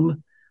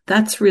gloom,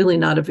 that's really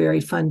not a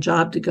very fun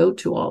job to go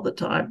to all the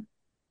time.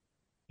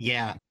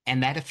 Yeah,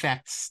 and that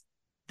affects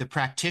the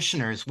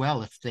practitioner as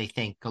well if they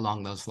think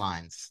along those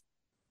lines.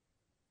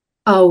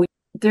 Oh,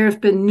 there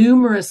have been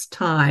numerous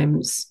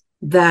times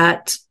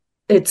that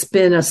it's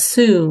been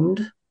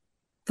assumed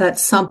that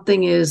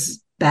something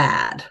is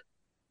bad,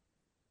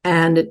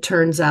 and it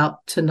turns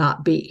out to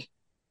not be.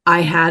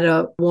 I had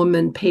a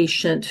woman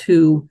patient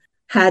who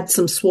had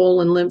some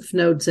swollen lymph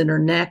nodes in her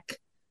neck.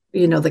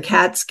 You know, the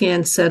CAT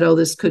scan said, oh,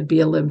 this could be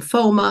a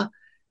lymphoma,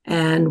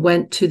 and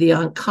went to the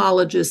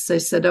oncologist. They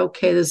said,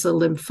 okay, this is a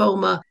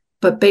lymphoma,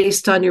 but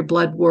based on your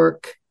blood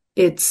work,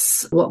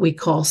 it's what we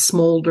call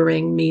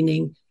smoldering,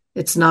 meaning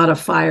it's not a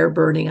fire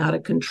burning out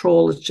of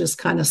control. It's just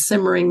kind of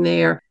simmering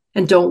there.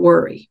 And don't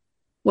worry.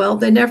 Well,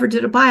 they never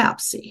did a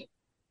biopsy.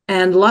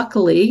 And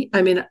luckily,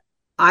 I mean,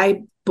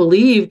 I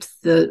believed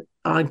the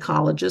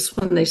oncologist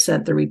when they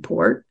sent the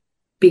report,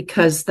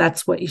 because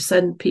that's what you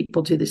send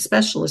people to the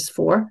specialist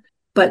for.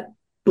 But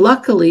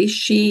luckily,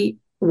 she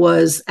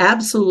was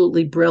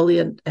absolutely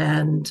brilliant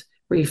and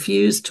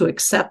refused to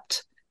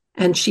accept.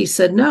 And she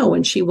said no.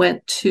 And she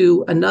went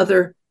to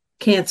another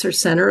cancer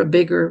center, a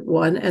bigger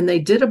one, and they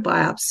did a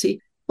biopsy.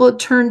 Well, it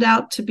turned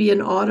out to be an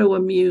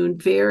autoimmune,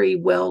 very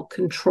well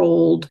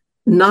controlled,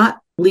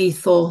 not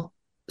lethal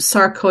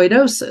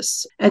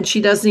sarcoidosis. And she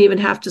doesn't even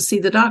have to see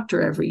the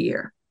doctor every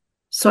year.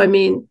 So, I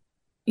mean,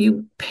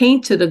 you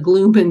painted a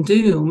gloom and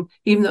doom,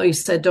 even though you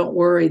said, don't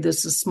worry,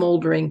 this is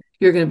smoldering,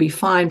 you're going to be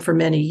fine for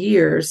many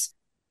years.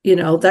 You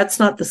know, that's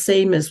not the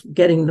same as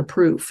getting the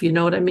proof. You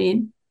know what I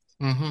mean?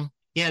 Mm-hmm.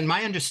 Yeah, and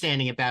my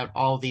understanding about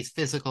all these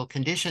physical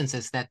conditions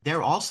is that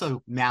they're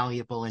also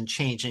malleable and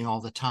changing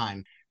all the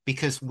time,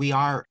 because we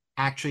are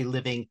actually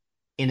living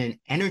in an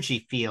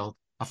energy field,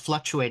 a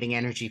fluctuating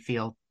energy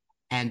field.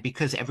 And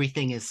because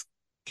everything is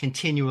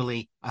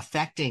continually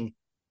affecting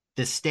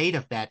the state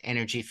of that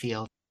energy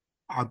field,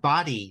 our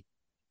body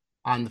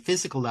on the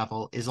physical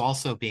level is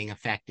also being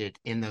affected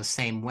in those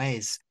same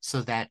ways,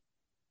 so that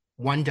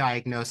one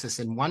diagnosis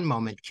in one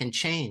moment can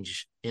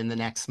change in the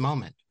next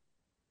moment.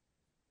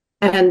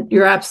 And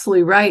you're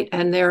absolutely right.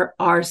 And there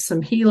are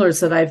some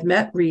healers that I've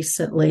met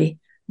recently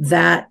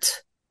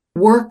that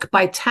work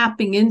by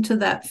tapping into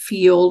that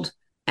field.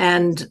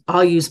 And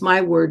I'll use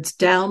my words,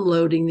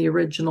 downloading the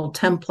original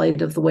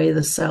template of the way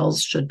the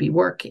cells should be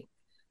working.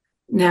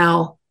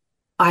 Now,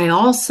 I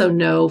also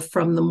know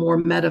from the more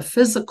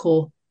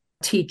metaphysical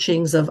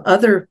teachings of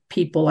other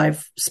people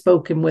I've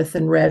spoken with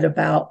and read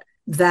about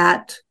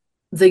that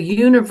the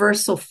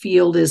universal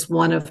field is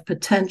one of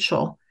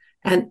potential,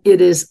 and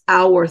it is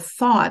our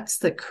thoughts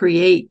that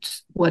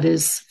create what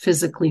is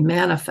physically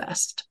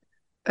manifest.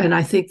 And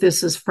I think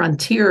this is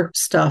frontier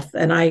stuff,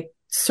 and I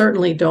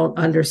certainly don't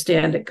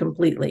understand it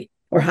completely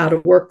or how to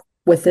work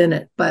within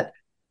it. But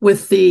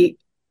with the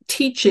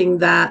teaching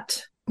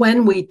that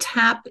when we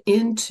tap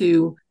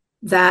into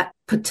that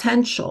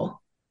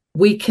potential,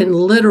 we can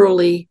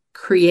literally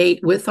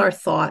create with our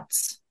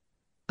thoughts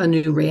a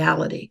new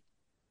reality.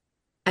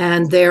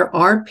 And there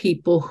are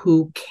people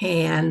who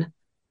can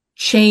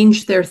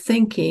change their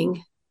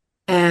thinking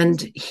and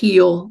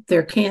heal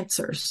their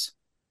cancers,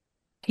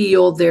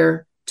 heal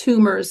their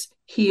tumors,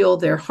 heal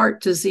their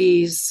heart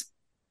disease,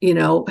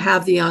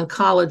 have the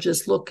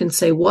oncologist look and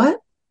say, what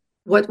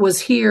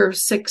was here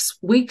 6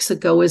 weeks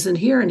ago isn't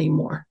here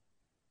anymore.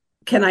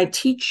 Can I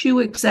teach you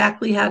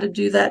exactly how to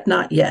do that?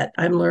 Not yet.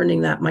 I'm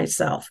learning that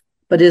myself.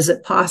 But is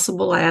it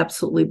possible? I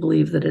absolutely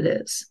believe that it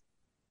is.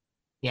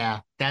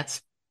 Yeah,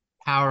 that's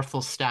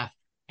powerful stuff.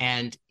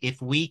 And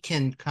if we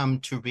can come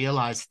to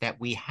realize that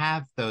we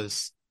have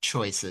those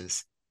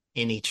choices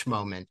in each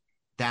moment,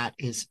 that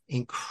is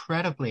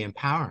incredibly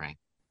empowering.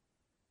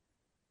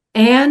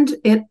 And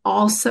it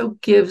also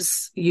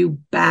gives you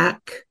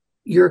back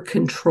your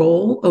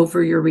control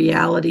over your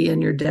reality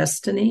and your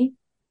destiny.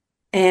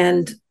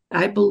 And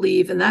I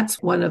believe, and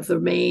that's one of the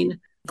main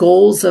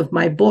goals of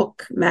my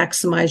book,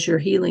 Maximize Your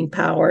Healing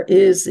Power,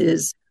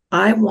 is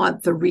I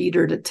want the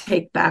reader to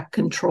take back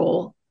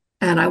control.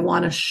 And I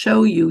want to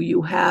show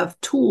you have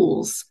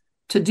tools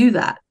to do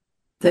that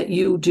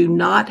you do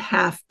not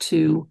have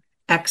to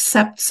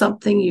accept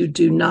something. You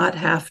do not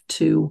have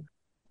to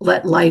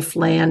let life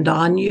land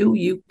on you.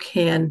 You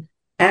can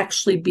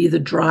actually be the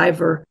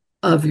driver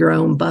of your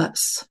own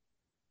bus.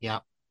 Yeah.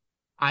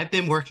 I've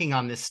been working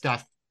on this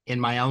stuff in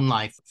my own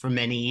life for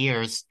many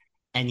years.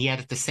 And yet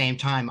at the same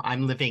time,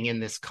 I'm living in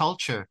this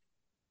culture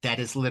that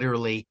is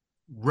literally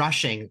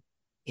rushing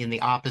in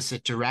the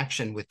opposite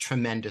direction with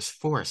tremendous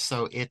force.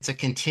 So it's a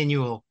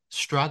continual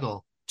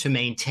struggle to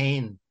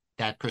maintain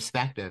that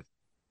perspective.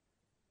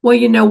 Well,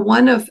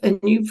 and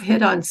you've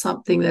hit on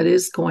something that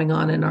is going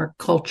on in our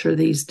culture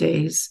these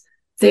days.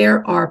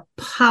 There are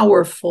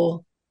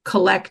powerful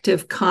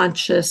collective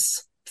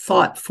conscious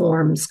thought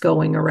forms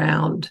going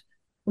around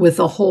with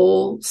a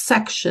whole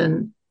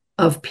section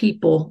of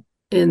people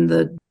in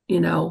the,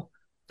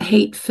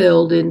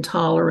 hate-filled,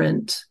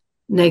 intolerant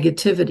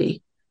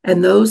negativity.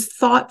 And those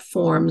thought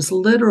forms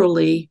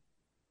literally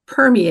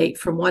permeate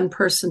from one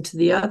person to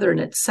the other, and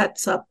it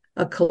sets up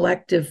a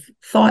collective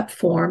thought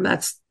form.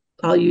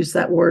 I'll use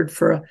that word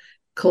for a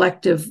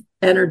collective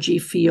energy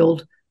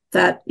field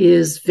that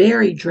is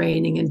very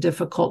draining and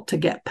difficult to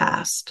get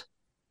past.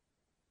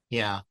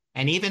 Yeah.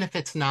 And even if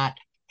it's not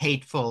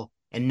hateful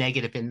and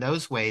negative in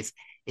those ways,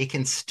 it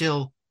can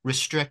still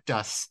restrict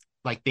us,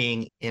 like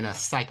being in a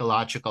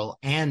psychological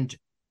and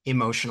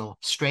emotional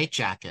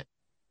straitjacket.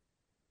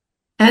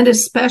 And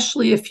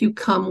especially if you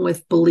come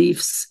with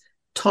beliefs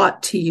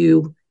taught to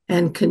you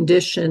and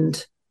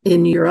conditioned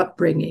in your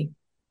upbringing.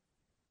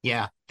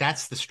 Yeah,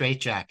 that's the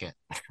straitjacket.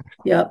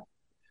 Yep.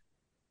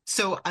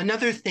 So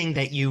another thing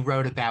that you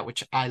wrote about,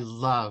 which I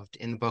loved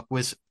in the book,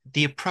 was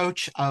the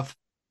approach of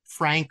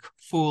Frank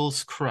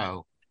Fool's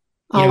Crow.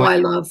 I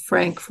love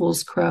Frank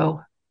Fool's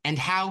Crow. And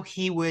how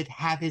he would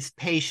have his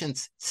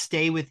patients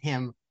stay with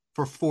him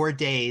for 4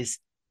 days,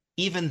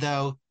 even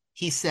though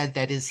he said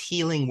that his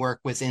healing work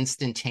was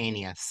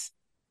instantaneous.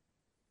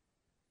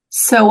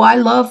 So I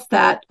love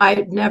that.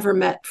 I've never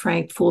met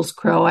Frank Fool's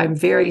Crow. I'm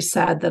very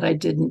sad that I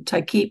didn't.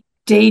 I keep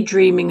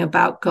daydreaming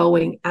about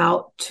going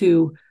out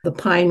to the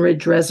Pine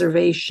Ridge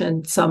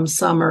Reservation some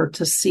summer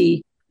to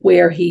see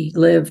where he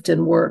lived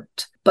and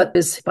worked. But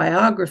his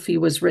biography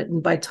was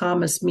written by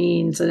Thomas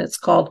Means, and it's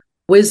called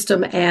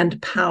Wisdom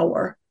and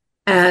Power.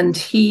 And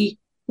he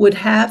would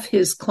have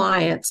his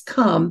clients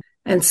come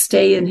and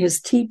stay in his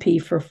teepee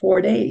for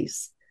 4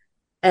 days.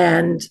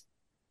 And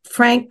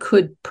Frank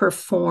could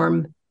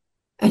perform,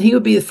 and he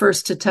would be the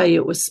first to tell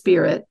you it was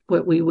spirit,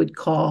 what we would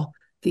call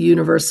the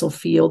universal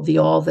field, the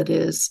all that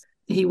is.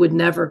 He would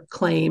never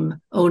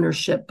claim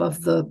ownership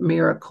of the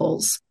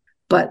miracles,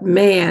 but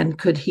man,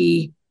 could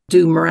he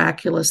do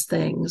miraculous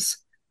things.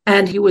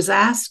 And he was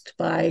asked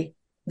by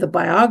the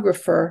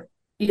biographer,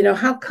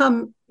 how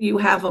come you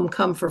have him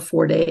come for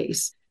 4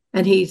 days?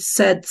 And he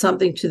said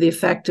something to the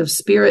effect of,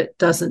 spirit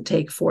doesn't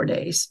take 4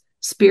 days.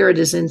 Spirit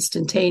is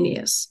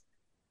instantaneous,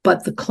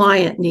 but the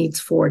client needs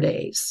 4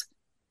 days.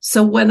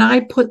 So when I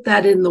put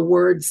that in the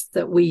words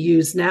that we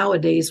use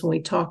nowadays, when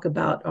we talk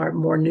about our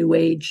more new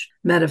age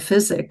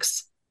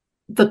metaphysics,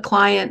 the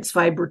client's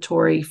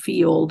vibratory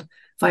field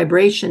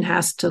vibration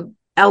has to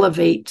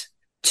elevate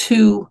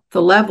to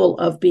the level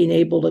of being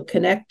able to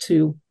connect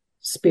to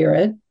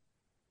spirit.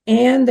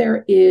 And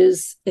there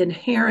is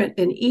inherent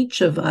in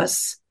each of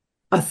us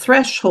a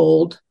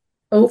threshold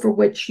over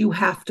which you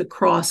have to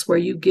cross, where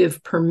you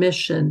give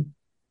permission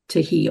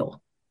to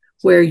heal,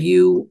 where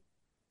you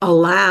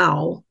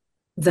allow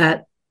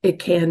that it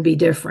can be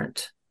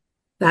different.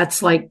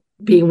 That's like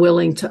being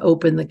willing to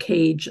open the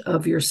cage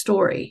of your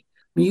story.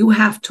 You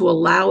have to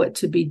allow it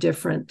to be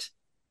different.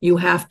 You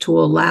have to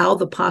allow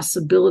the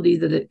possibility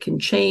that it can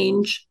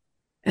change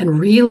and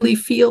really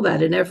feel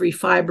that in every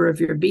fiber of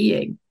your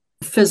being,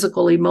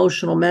 physical,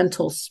 emotional,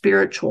 mental,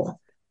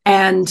 spiritual.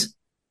 And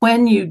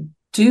when you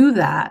do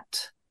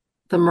that,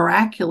 the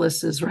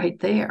miraculous is right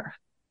there.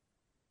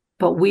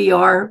 But we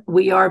are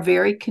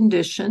very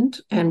conditioned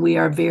and we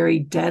are very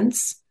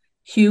dense.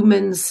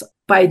 Humans,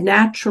 by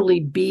naturally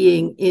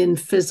being in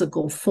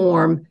physical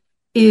form,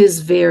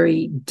 is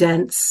very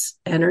dense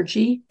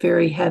energy,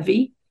 very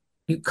heavy.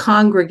 You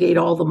congregate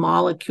all the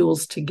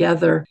molecules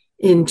together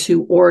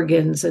into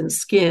organs and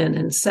skin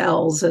and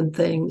cells and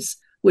things,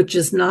 which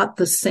is not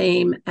the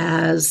same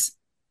as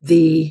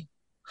the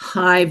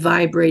high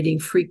vibrating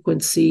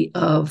frequency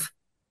of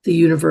the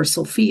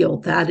universal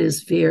field. That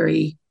is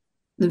very,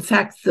 in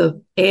fact,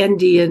 the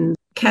Andean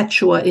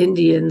Quechua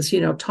Indians,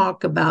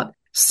 talk about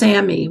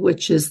Sami,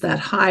 which is that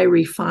high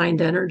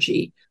refined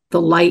energy,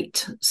 the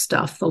light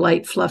stuff, the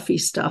light fluffy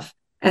stuff,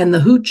 and the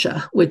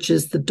Hucha, which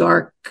is the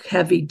dark,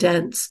 heavy,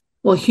 dense.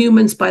 Well,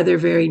 humans by their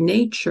very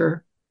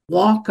nature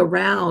walk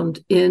around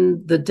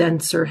in the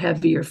denser,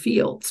 heavier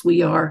fields.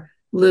 We are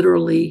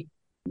literally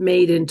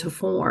made into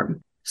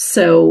form.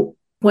 So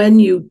when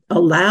you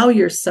allow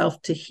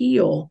yourself to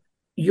heal,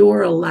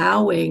 you're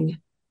allowing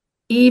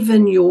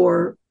even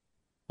your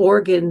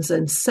organs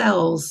and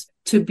cells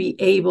to be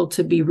able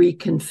to be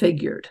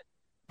reconfigured.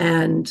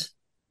 And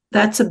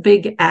that's a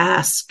big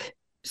ask,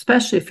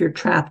 especially if you're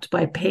trapped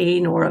by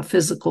pain or a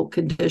physical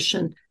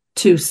condition,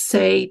 to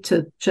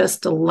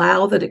just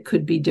allow that it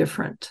could be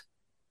different.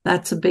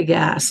 That's a big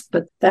ask,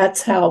 but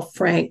that's how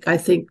Frank, I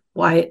think,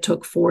 why it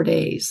took 4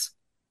 days.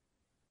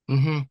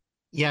 Mm-hmm.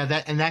 Yeah,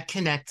 that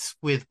connects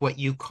with what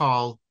you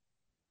call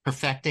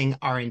perfecting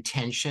our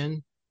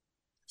intention.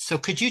 So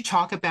could you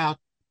talk about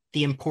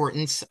the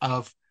importance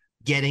of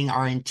getting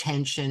our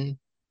intention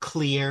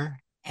clear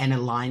and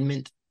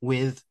alignment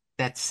with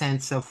that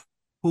sense of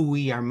who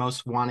we are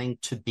most wanting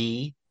to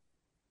be?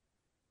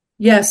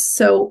 Yes,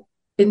 so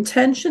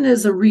intention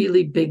is a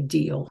really big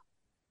deal.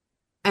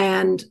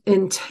 And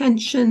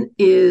intention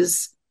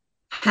is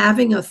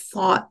having a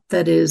thought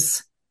that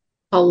is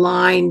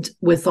aligned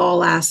with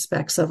all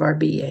aspects of our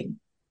being.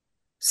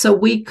 So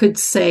we could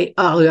say,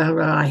 oh,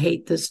 I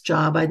hate this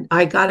job.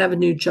 I got to have a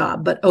new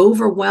job. But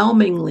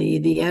overwhelmingly,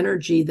 the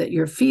energy that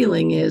you're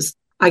feeling is,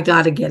 I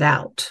got to get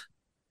out.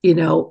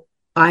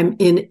 I'm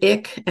in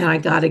ick and I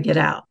got to get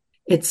out.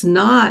 It's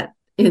not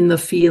in the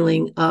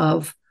feeling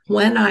of,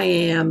 when I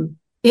am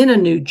in a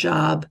new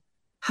job,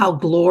 how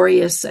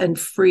glorious and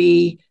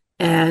free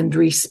and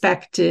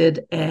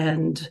respected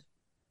and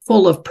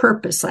full of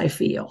purpose I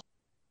feel.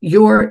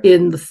 You're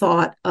in the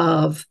thought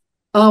of,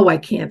 oh, I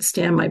can't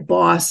stand my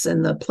boss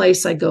and the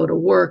place I go to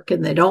work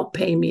and they don't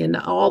pay me and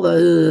all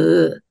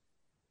the.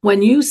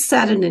 When you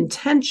set an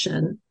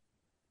intention,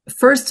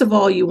 first of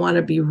all, you want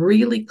to be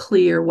really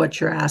clear what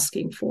you're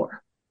asking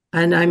for.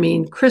 And I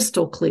mean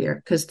crystal clear,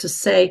 because to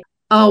say,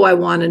 oh, I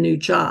want a new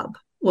job.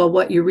 Well,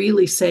 what you're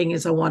really saying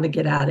is, I want to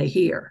get out of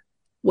here.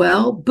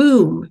 Well,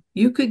 boom,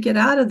 you could get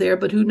out of there,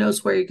 but who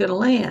knows where you're going to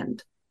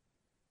land.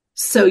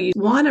 So you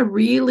want to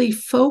really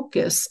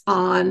focus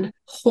on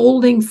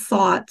holding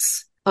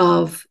thoughts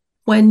of,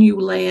 when you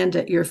land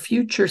at your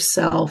future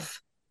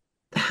self,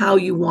 how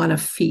you want to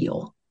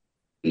feel.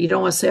 You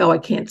don't want to say, oh, I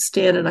can't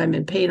stand it, I'm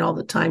in pain all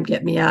the time,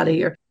 get me out of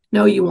here.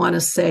 No, you want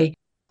to say,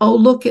 oh,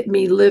 look at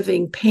me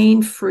living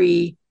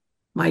pain-free.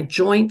 My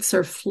joints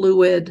are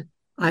fluid.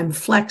 I'm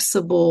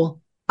flexible.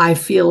 I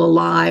feel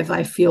alive.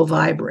 I feel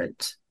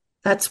vibrant.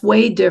 That's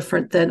way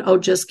different than, oh,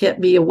 just get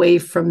me away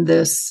from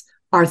this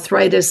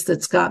arthritis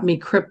that's got me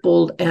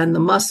crippled and the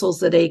muscles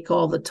that ache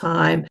all the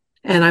time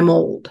and I'm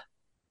old.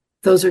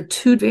 Those are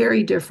two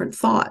very different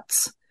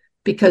thoughts,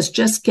 because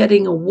just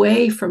getting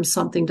away from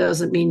something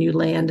doesn't mean you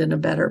land in a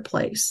better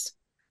place.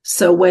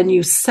 So when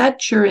you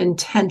set your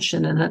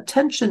intention, and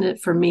attention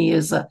for me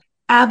is a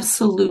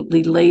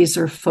absolutely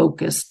laser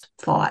focused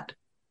thought,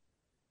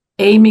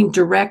 aiming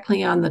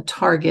directly on the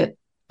target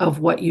of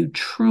what you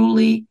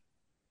truly,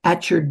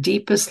 at your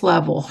deepest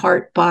level,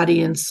 heart,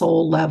 body, and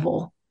soul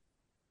level,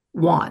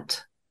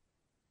 want.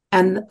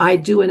 And I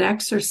do an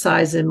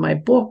exercise in my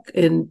book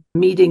in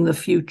Meeting the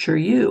Future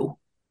You,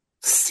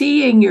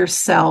 seeing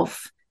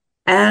yourself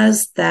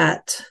as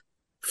that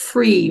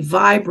free,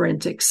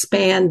 vibrant,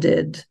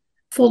 expanded,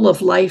 full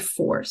of life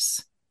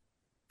force.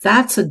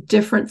 That's a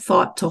different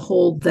thought to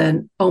hold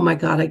than, oh my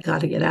God, I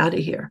got to get out of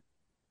here.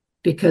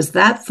 Because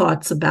that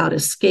thought's about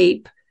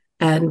escape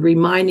and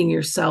reminding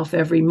yourself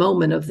every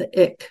moment of the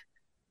ick.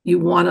 You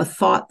want a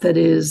thought that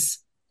is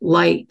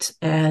light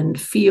and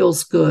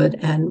feels good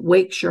and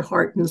wakes your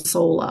heart and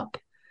soul up.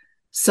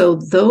 So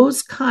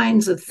those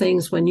kinds of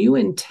things, when you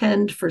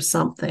intend for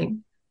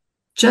something,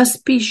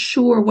 just be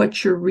sure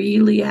what you're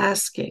really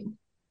asking.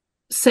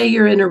 Say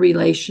you're in a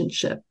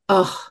relationship.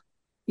 Oh,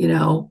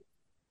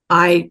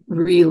 I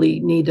really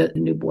need a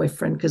new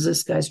boyfriend because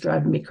this guy's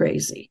driving me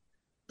crazy.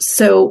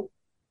 So,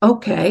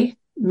 okay,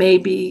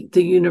 maybe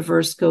the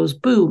universe goes,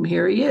 boom,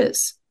 here he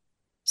is.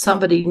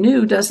 Somebody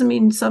new doesn't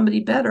mean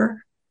somebody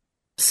better.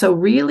 So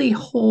really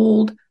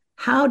hold,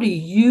 how do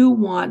you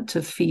want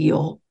to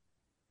feel?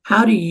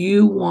 How do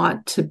you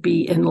want to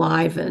be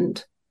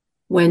enlivened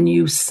when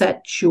you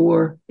set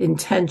your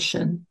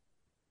intention?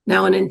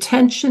 Now, an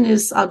intention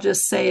is, I'll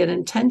just say, an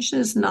intention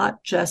is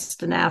not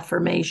just an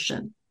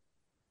affirmation.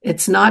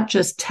 It's not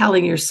just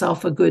telling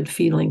yourself a good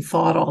feeling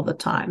thought all the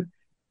time.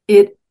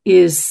 It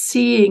is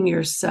seeing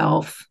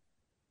yourself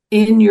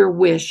in your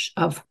wish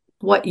of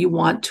what you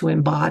want to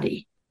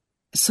embody.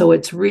 So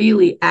it's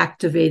really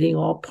activating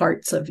all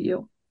parts of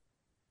you,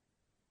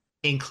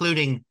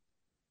 including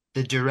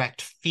the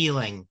direct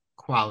feeling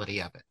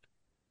quality of it.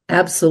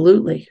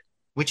 Absolutely.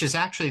 Which is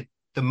actually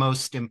the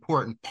most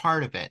important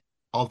part of it,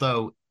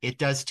 although it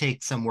does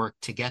take some work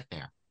to get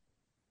there.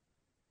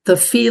 The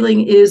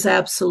feeling is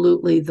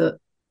absolutely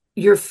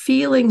your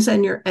feelings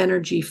and your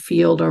energy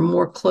field are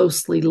more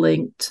closely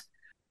linked.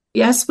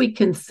 Yes, we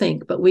can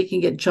think, but we can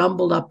get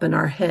jumbled up in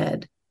our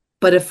head.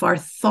 But if our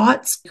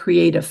thoughts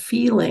create a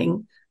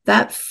feeling,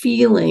 that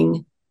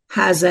feeling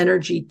has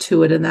energy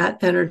to it. And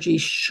that energy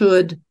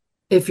should,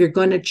 if you're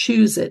going to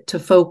choose it to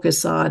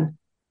focus on,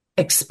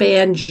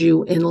 expand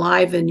you,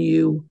 enliven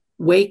you,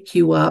 wake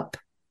you up,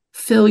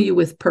 fill you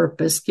with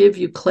purpose, give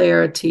you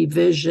clarity,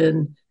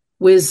 vision,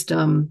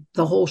 wisdom,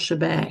 the whole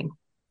shebang.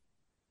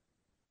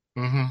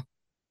 Mm-hmm.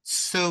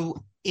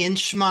 So in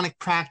shamanic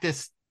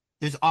practice,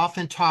 there's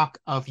often talk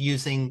of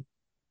using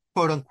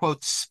quote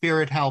unquote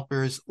spirit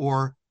helpers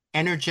or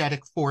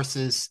energetic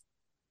forces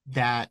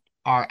that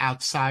are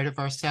outside of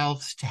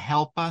ourselves to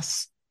help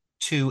us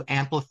to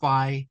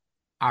amplify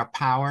our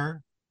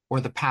power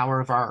or the power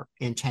of our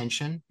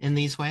intention in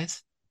these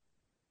ways?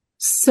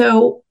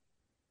 So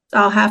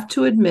I'll have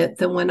to admit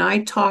that when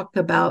I talk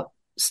about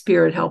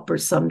spirit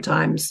helpers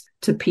sometimes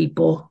to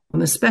people,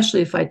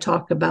 especially if I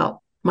talk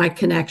about my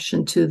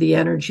connection to the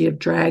energy of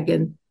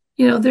dragon,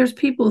 there's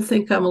people who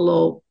think I'm a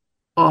little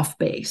off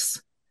base.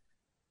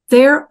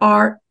 There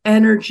are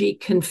energy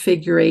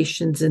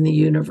configurations in the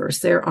universe.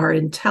 There are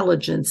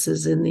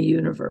intelligences in the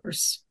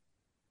universe.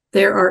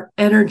 There are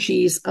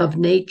energies of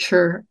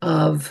nature,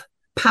 of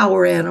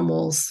power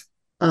animals,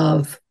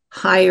 of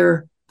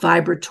higher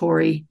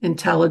vibratory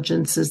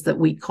intelligences that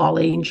we call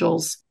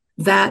angels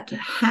that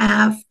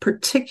have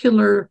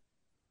particular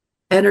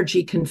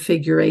energy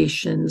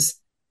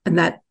configurations and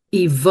that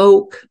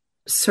evoke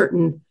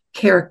certain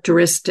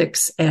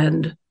characteristics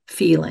and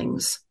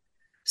feelings.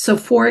 So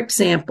for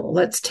example,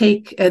 let's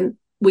take, and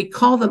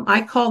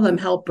I call them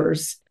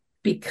helpers,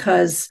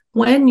 because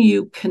when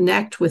you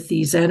connect with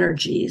these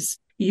energies,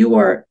 you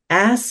are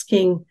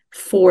asking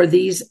for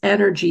these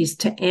energies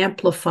to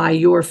amplify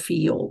your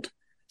field.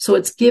 So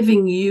it's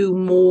giving you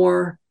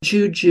more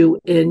juju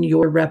in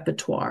your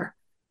repertoire.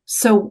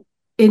 So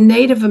in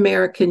Native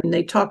American,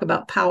 they talk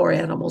about power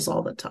animals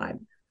all the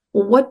time.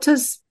 Well, what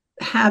does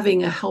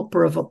having a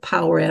helper of a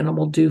power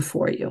animal do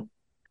for you?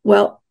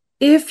 Well,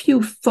 if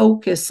you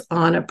focus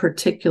on a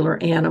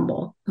particular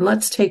animal,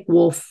 let's take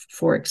wolf,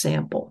 for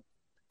example.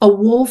 A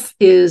wolf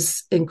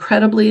is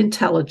incredibly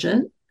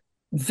intelligent,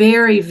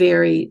 very,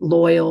 very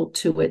loyal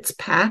to its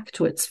pack,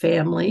 to its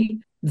family,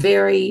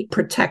 very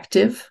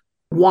protective,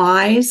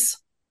 wise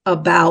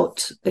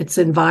about its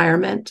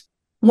environment.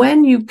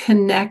 When you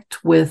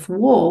connect with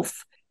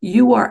wolf,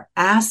 you are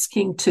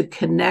asking to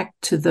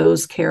connect to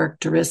those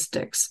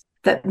characteristics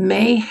that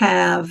may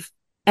have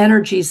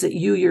energies that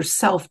you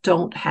yourself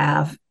don't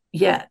have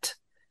yet.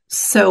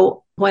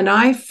 So when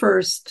I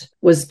first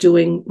was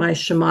doing my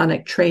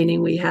shamanic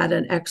training, we had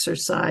an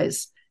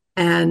exercise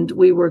and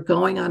we were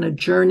going on a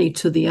journey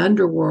to the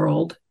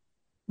underworld,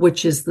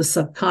 which is the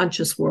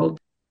subconscious world,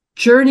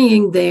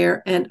 journeying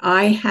there. And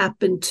I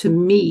happened to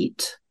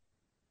meet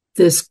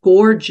this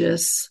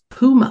gorgeous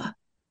puma.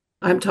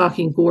 I'm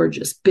talking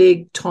gorgeous,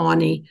 big,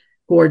 tawny,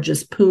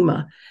 gorgeous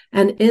puma.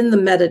 And in the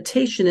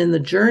meditation, in the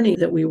journey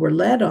that we were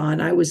led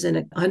on, I was in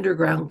an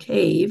underground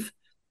cave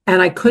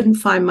and I couldn't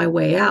find my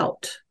way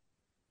out.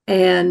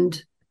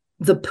 And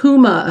the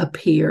puma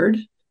appeared,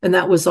 and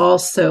that was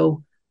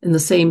also in the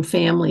same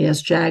family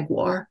as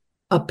jaguar,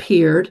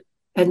 appeared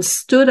and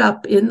stood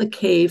up in the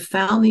cave,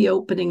 found the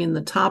opening in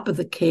the top of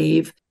the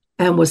cave,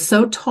 and was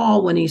so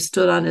tall when he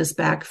stood on his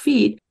back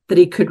feet that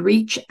he could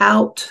reach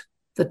out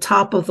the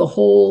top of the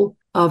hole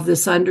of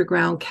this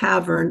underground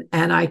cavern,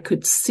 and I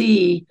could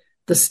see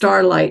the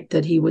starlight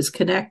that he was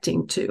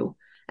connecting to.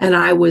 And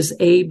I was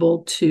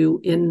able to,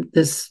 in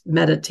this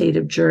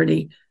meditative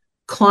journey,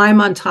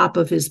 climb on top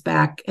of his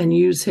back and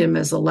use him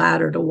as a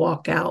ladder to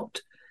walk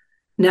out.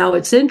 Now,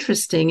 it's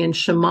interesting, in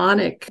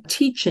shamanic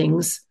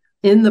teachings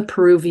in the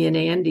Peruvian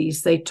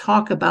Andes, they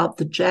talk about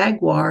the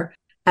jaguar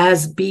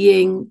as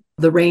being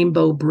the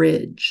rainbow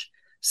bridge.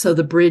 So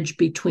the bridge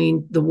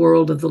between the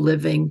world of the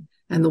living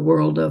and the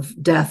world of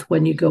death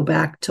when you go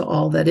back to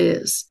all that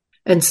is.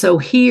 And so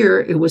here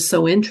it was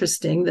so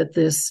interesting that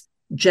this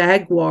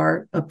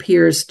jaguar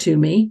appears to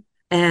me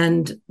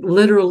and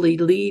literally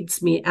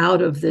leads me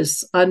out of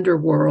this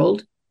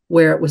underworld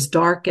where it was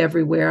dark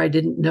everywhere. I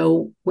didn't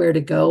know where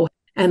to go,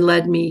 and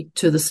led me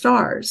to the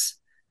stars.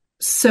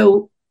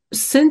 So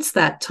since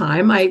that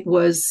time, I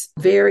was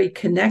very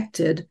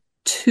connected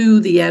to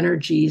the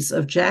energies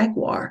of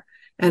jaguar,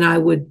 and I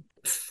would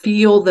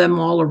feel them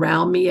all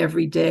around me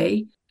every day.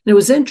 And it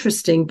was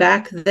interesting.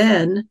 Back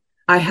then,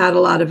 I had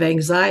a lot of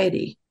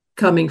anxiety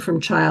coming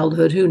from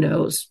childhood, who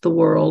knows, the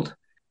world.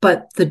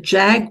 But the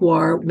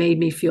jaguar made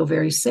me feel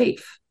very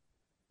safe,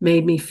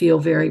 made me feel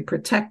very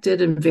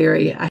protected, and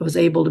I was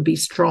able to be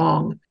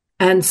strong.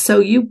 And so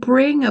you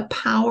bring a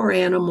power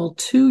animal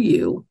to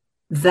you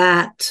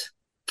that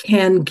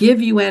can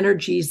give you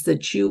energies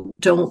that you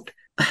don't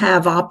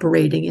have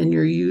operating in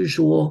your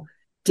usual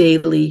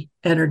daily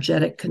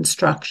energetic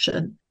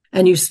construction.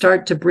 And you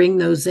start to bring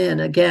those in.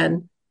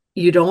 Again,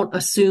 you don't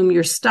assume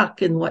you're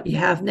stuck in what you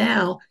have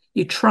now.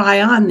 You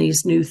try on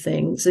these new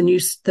things. And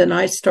then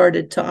I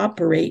started to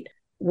operate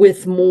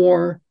with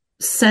more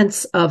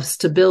sense of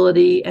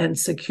stability and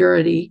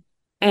security.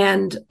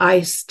 And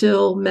I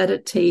still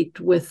meditate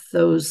with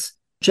those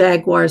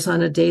jaguars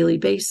on a daily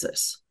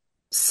basis.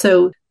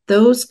 So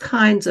those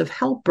kinds of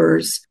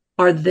helpers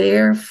are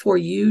there for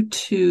you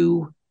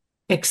to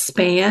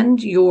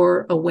expand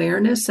your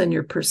awareness and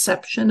your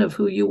perception of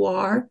who you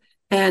are,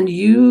 and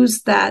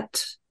use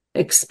that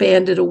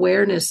expanded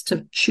awareness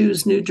to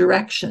choose new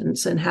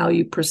directions in how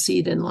you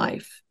proceed in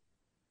life.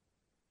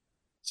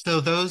 So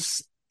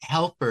those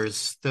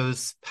helpers,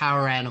 those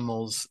power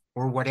animals,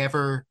 or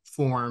whatever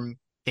form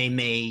they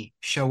may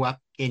show up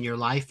in your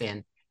life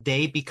in,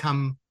 they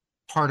become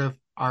part of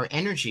our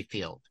energy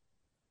field.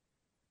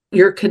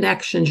 Your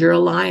connections, your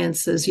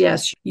alliances,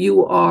 yes,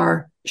 you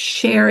are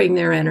sharing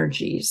their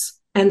energies.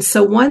 And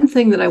so one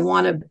thing that I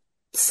want to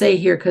say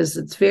here, because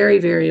it's very,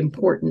 very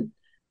important,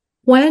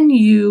 when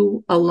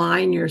you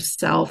align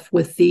yourself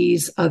with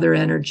these other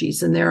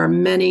energies, and there are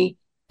many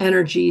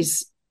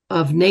energies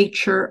of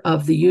nature,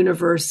 of the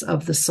universe,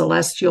 of the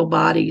celestial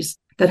bodies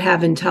that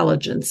have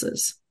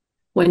intelligences,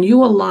 when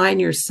you align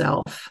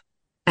yourself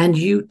and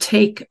you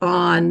take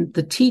on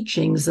the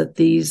teachings that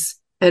these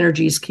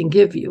energies can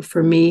give you,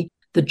 for me,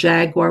 the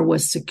jaguar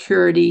was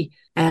security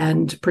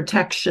and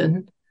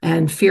protection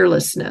and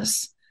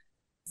fearlessness,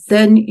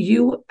 then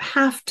you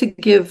have to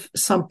give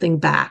something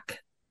back.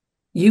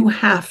 You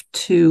have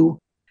to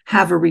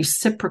have a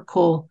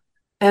reciprocal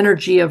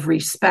energy of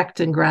respect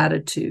and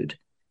gratitude,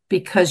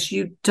 because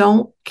you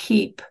don't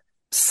keep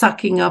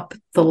sucking up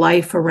the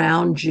life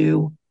around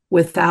you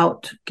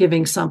without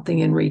giving something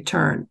in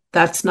return.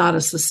 That's not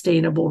a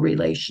sustainable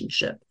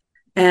relationship.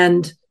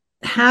 And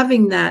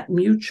having that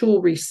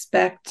mutual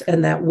respect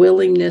and that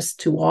willingness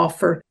to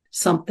offer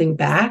something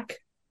back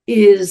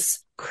is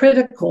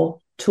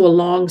critical to a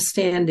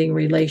long-standing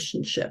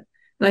relationship.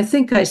 And I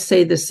think I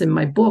say this in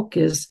my book,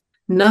 is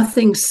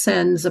nothing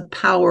sends a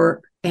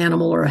power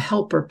animal or a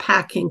helper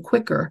packing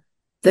quicker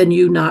than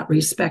you not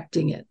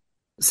respecting it.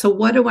 So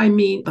what do I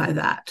mean by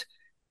that?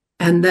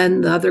 And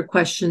then the other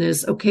question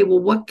is, okay, well,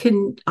 what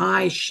can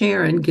I,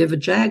 Sharon, give a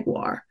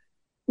jaguar?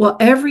 Well,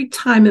 every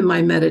time in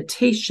my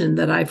meditation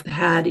that I've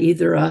had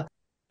either a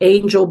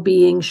angel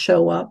being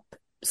show up,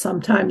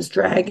 sometimes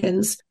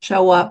dragons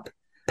show up,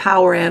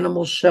 power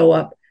animals show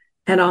up,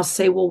 and I'll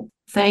say, well,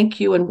 thank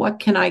you, and what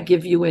can I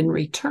give you in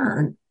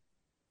return?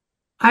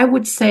 I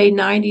would say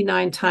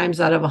 99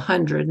 times out of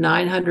 100,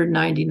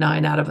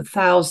 999 out of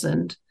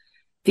 1,000,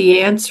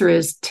 the answer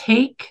is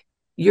take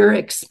your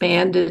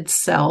expanded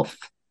self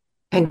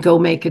and go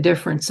make a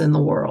difference in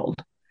the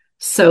world.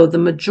 So the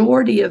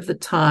majority of the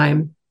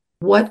time,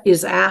 what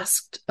is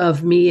asked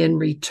of me in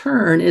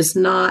return is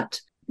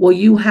not, well,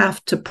 you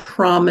have to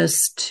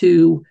promise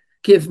to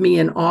give me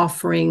an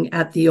offering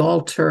at the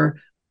altar,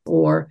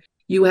 or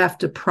you have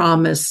to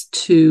promise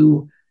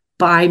to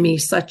buy me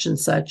such and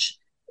such.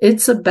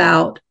 It's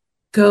about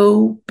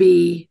go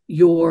be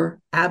your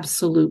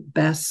absolute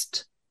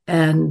best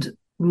and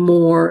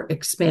more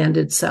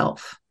expanded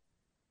self.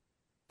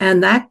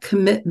 And that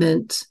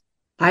commitment,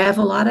 I have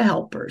a lot of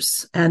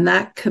helpers, and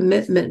that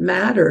commitment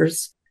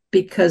matters,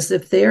 because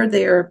if they're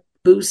there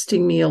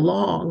boosting me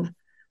along,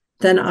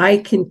 then I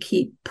can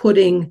keep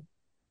putting.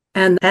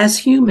 And as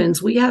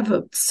humans, we have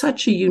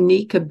such a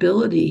unique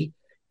ability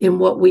in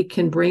what we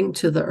can bring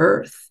to the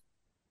earth.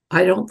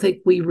 I don't think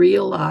we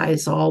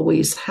realize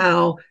always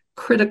how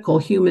critical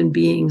human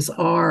beings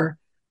are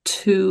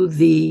to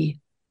the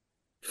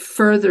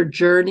further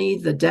journey,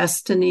 the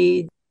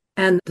destiny,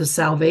 and the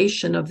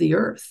salvation of the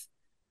earth.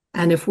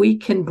 And if we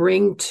can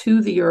bring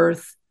to the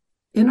earth,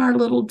 in our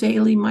little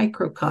daily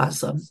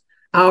microcosm,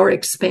 our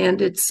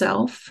expanded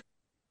self,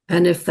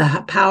 and if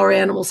the power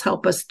animals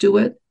help us do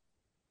it,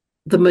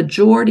 the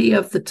majority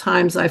of the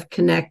times I've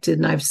connected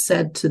and I've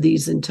said to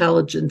these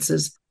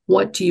intelligences,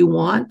 what do you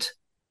want?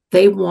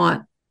 They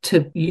want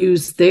to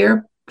use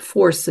their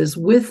forces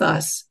with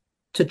us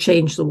to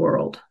change the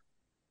world.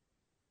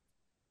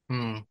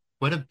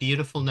 What a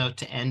beautiful note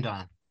to end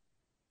on.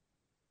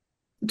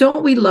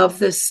 Don't we love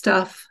this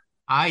stuff?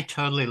 I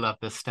totally love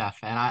this stuff,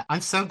 and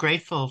I'm so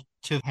grateful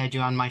to have had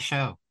you on my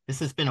show. This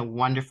has been a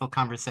wonderful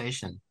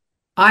conversation.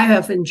 I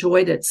have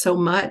enjoyed it so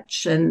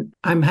much, and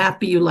I'm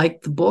happy you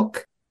liked the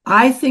book.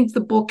 I think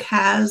the book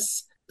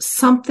has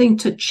something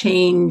to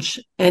change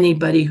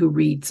anybody who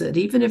reads it.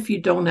 Even if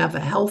you don't have a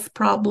health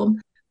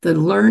problem, the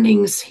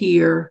learnings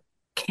here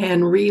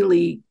can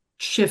really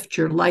shift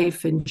your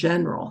life in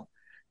general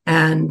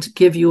and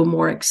give you a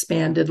more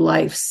expanded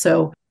life.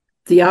 So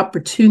the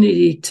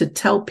opportunity to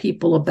tell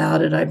people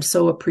about it, I'm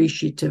so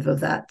appreciative of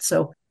that.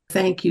 So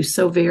thank you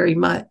so very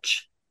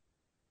much.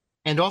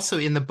 And also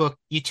in the book,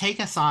 you take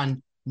us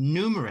on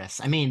numerous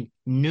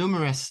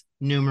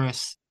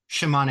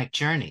shamanic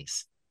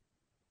journeys.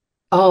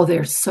 Oh,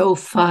 they're so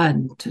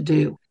fun to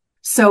do.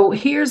 So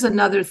here's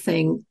another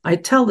thing. I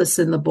tell this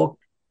in the book.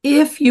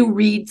 If you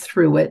read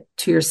through it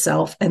to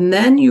yourself and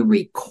then you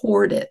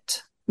record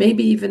it,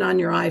 maybe even on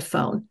your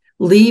iPhone,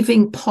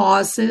 leaving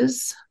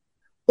pauses,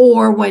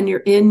 or when you're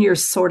in your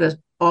sort of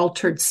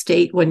altered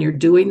state, when you're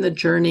doing the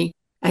journey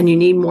and you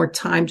need more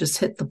time, just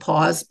hit the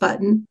pause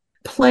button.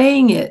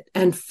 Playing it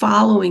and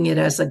following it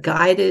as a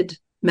guided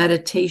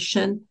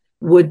meditation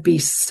would be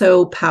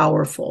so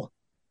powerful.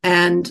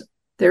 And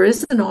there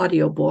is an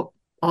audiobook,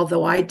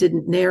 although I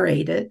didn't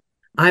narrate it.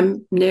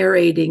 I'm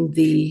narrating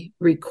the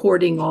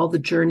recording all the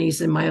journeys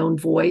in my own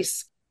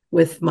voice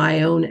with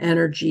my own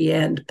energy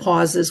and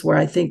pauses where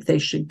I think they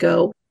should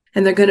go.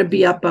 And they're going to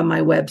be up on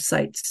my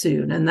website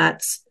soon. And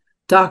that's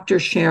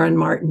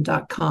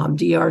drsharonmartin.com,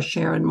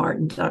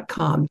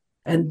 drsharonmartin.com.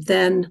 And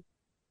then,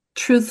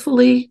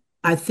 truthfully,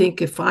 I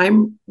think if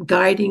I'm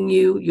guiding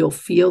you, you'll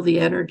feel the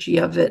energy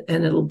of it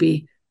and it'll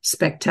be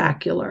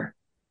spectacular.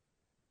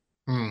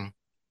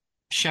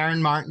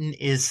 Sharon Martin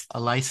is a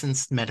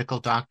licensed medical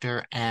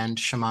doctor and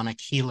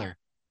shamanic healer.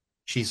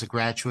 She's a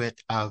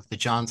graduate of the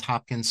Johns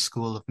Hopkins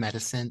School of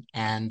Medicine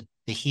and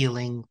the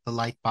Healing the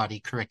Light Body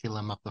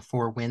curriculum of the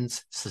Four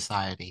Winds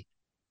Society.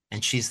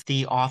 And she's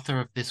the author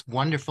of this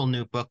wonderful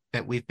new book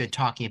that we've been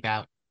talking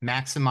about,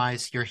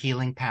 Maximize Your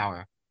Healing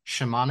Power,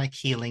 Shamanic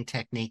Healing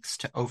Techniques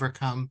to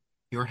Overcome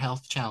Your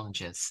Health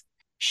Challenges.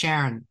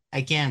 Sharon,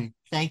 again,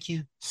 thank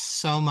you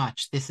so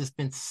much. This has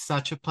been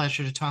such a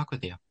pleasure to talk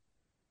with you.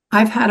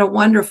 I've had a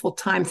wonderful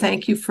time.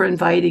 Thank you for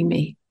inviting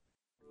me.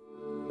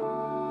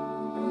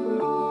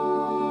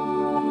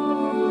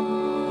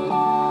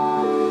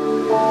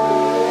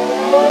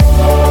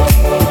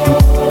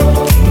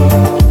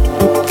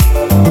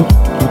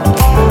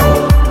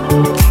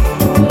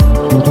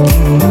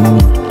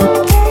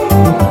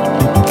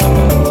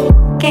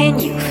 Can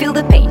you feel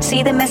the pain?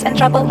 See the mess and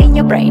trouble in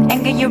your brain.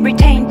 Anger you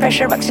retain,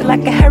 pressure rocks you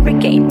like a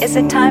hurricane. Is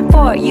it time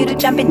for you to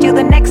jump into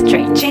the next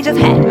train? Change of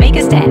hand, make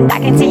a stand, I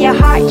can see your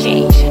heart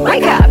change.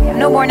 Wake up,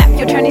 no more nap,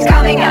 your turn is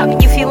coming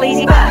up. You feel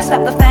lazy, but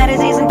stop the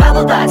fantasies and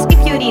bubble dust.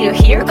 If you need to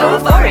hear, go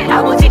for it.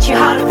 I will teach you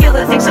how to feel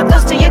the things so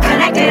close to you,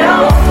 connect it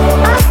all.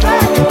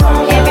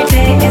 Every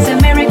day is a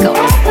miracle.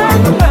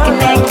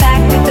 Connect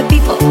back with the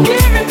people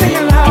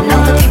and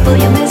all the people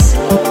you miss.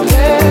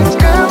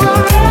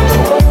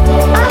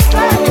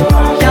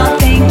 Don't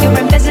think you're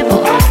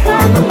invisible.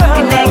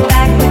 Connect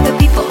back with the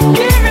people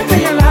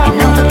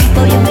and all the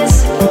people you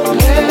miss.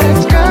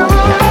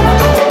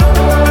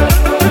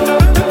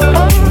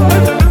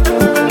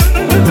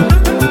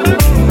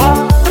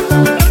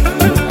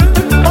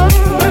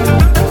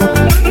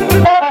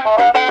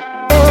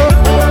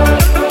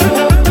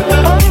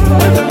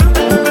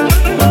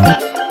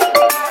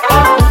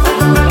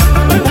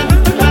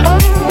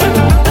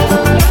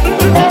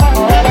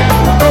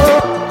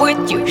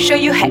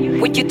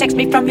 Would you text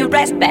me from your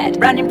rest bed?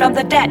 Running from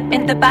the dead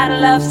in the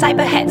battle of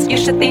cyberheads. You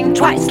should think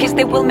twice, cause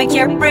they will make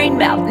your brain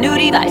melt. New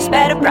device,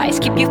 better price,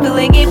 keep you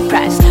feeling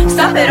impressed.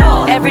 Stop it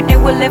all, every day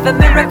we'll live a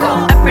miracle.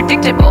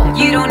 Unpredictable,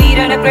 you don't need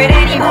an upgrade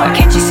anymore.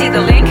 Can't you see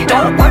the link?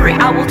 Don't worry,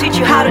 I will teach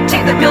you how to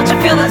take the pill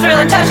to feel the thrill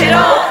and touch it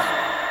all.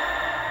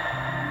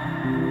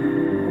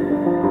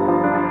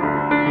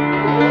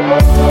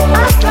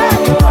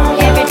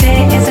 Every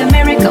day is a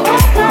miracle.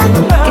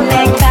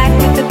 Connect back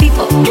with the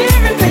people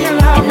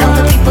and all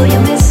the people you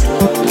miss.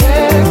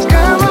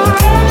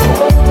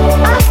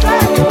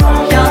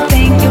 Don't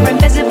think you're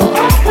invisible.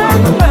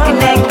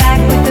 Connect back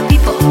with the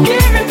people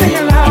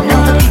and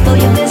all the people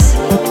you miss.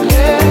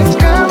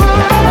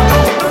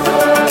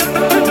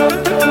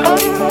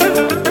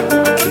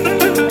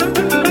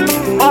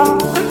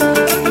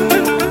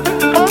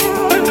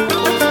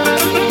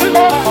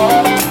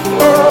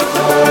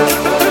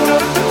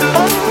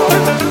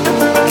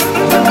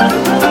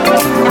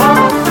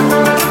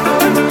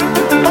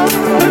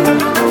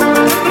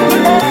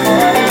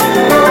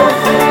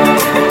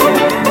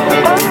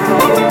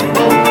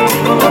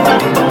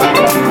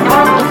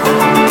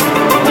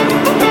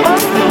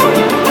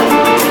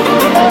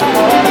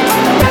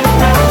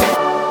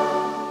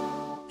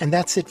 And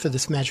that's it for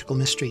this Magical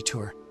Mystery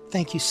Tour.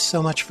 Thank you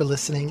so much for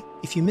listening.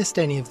 If you missed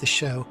any of the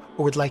show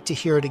or would like to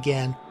hear it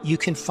again, you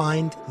can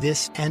find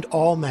this and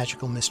all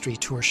Magical Mystery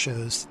Tour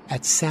shows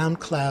at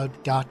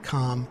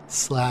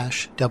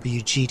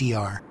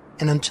soundcloud.com/WGDR.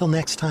 And until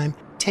next time,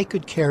 take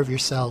good care of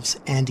yourselves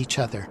and each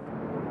other.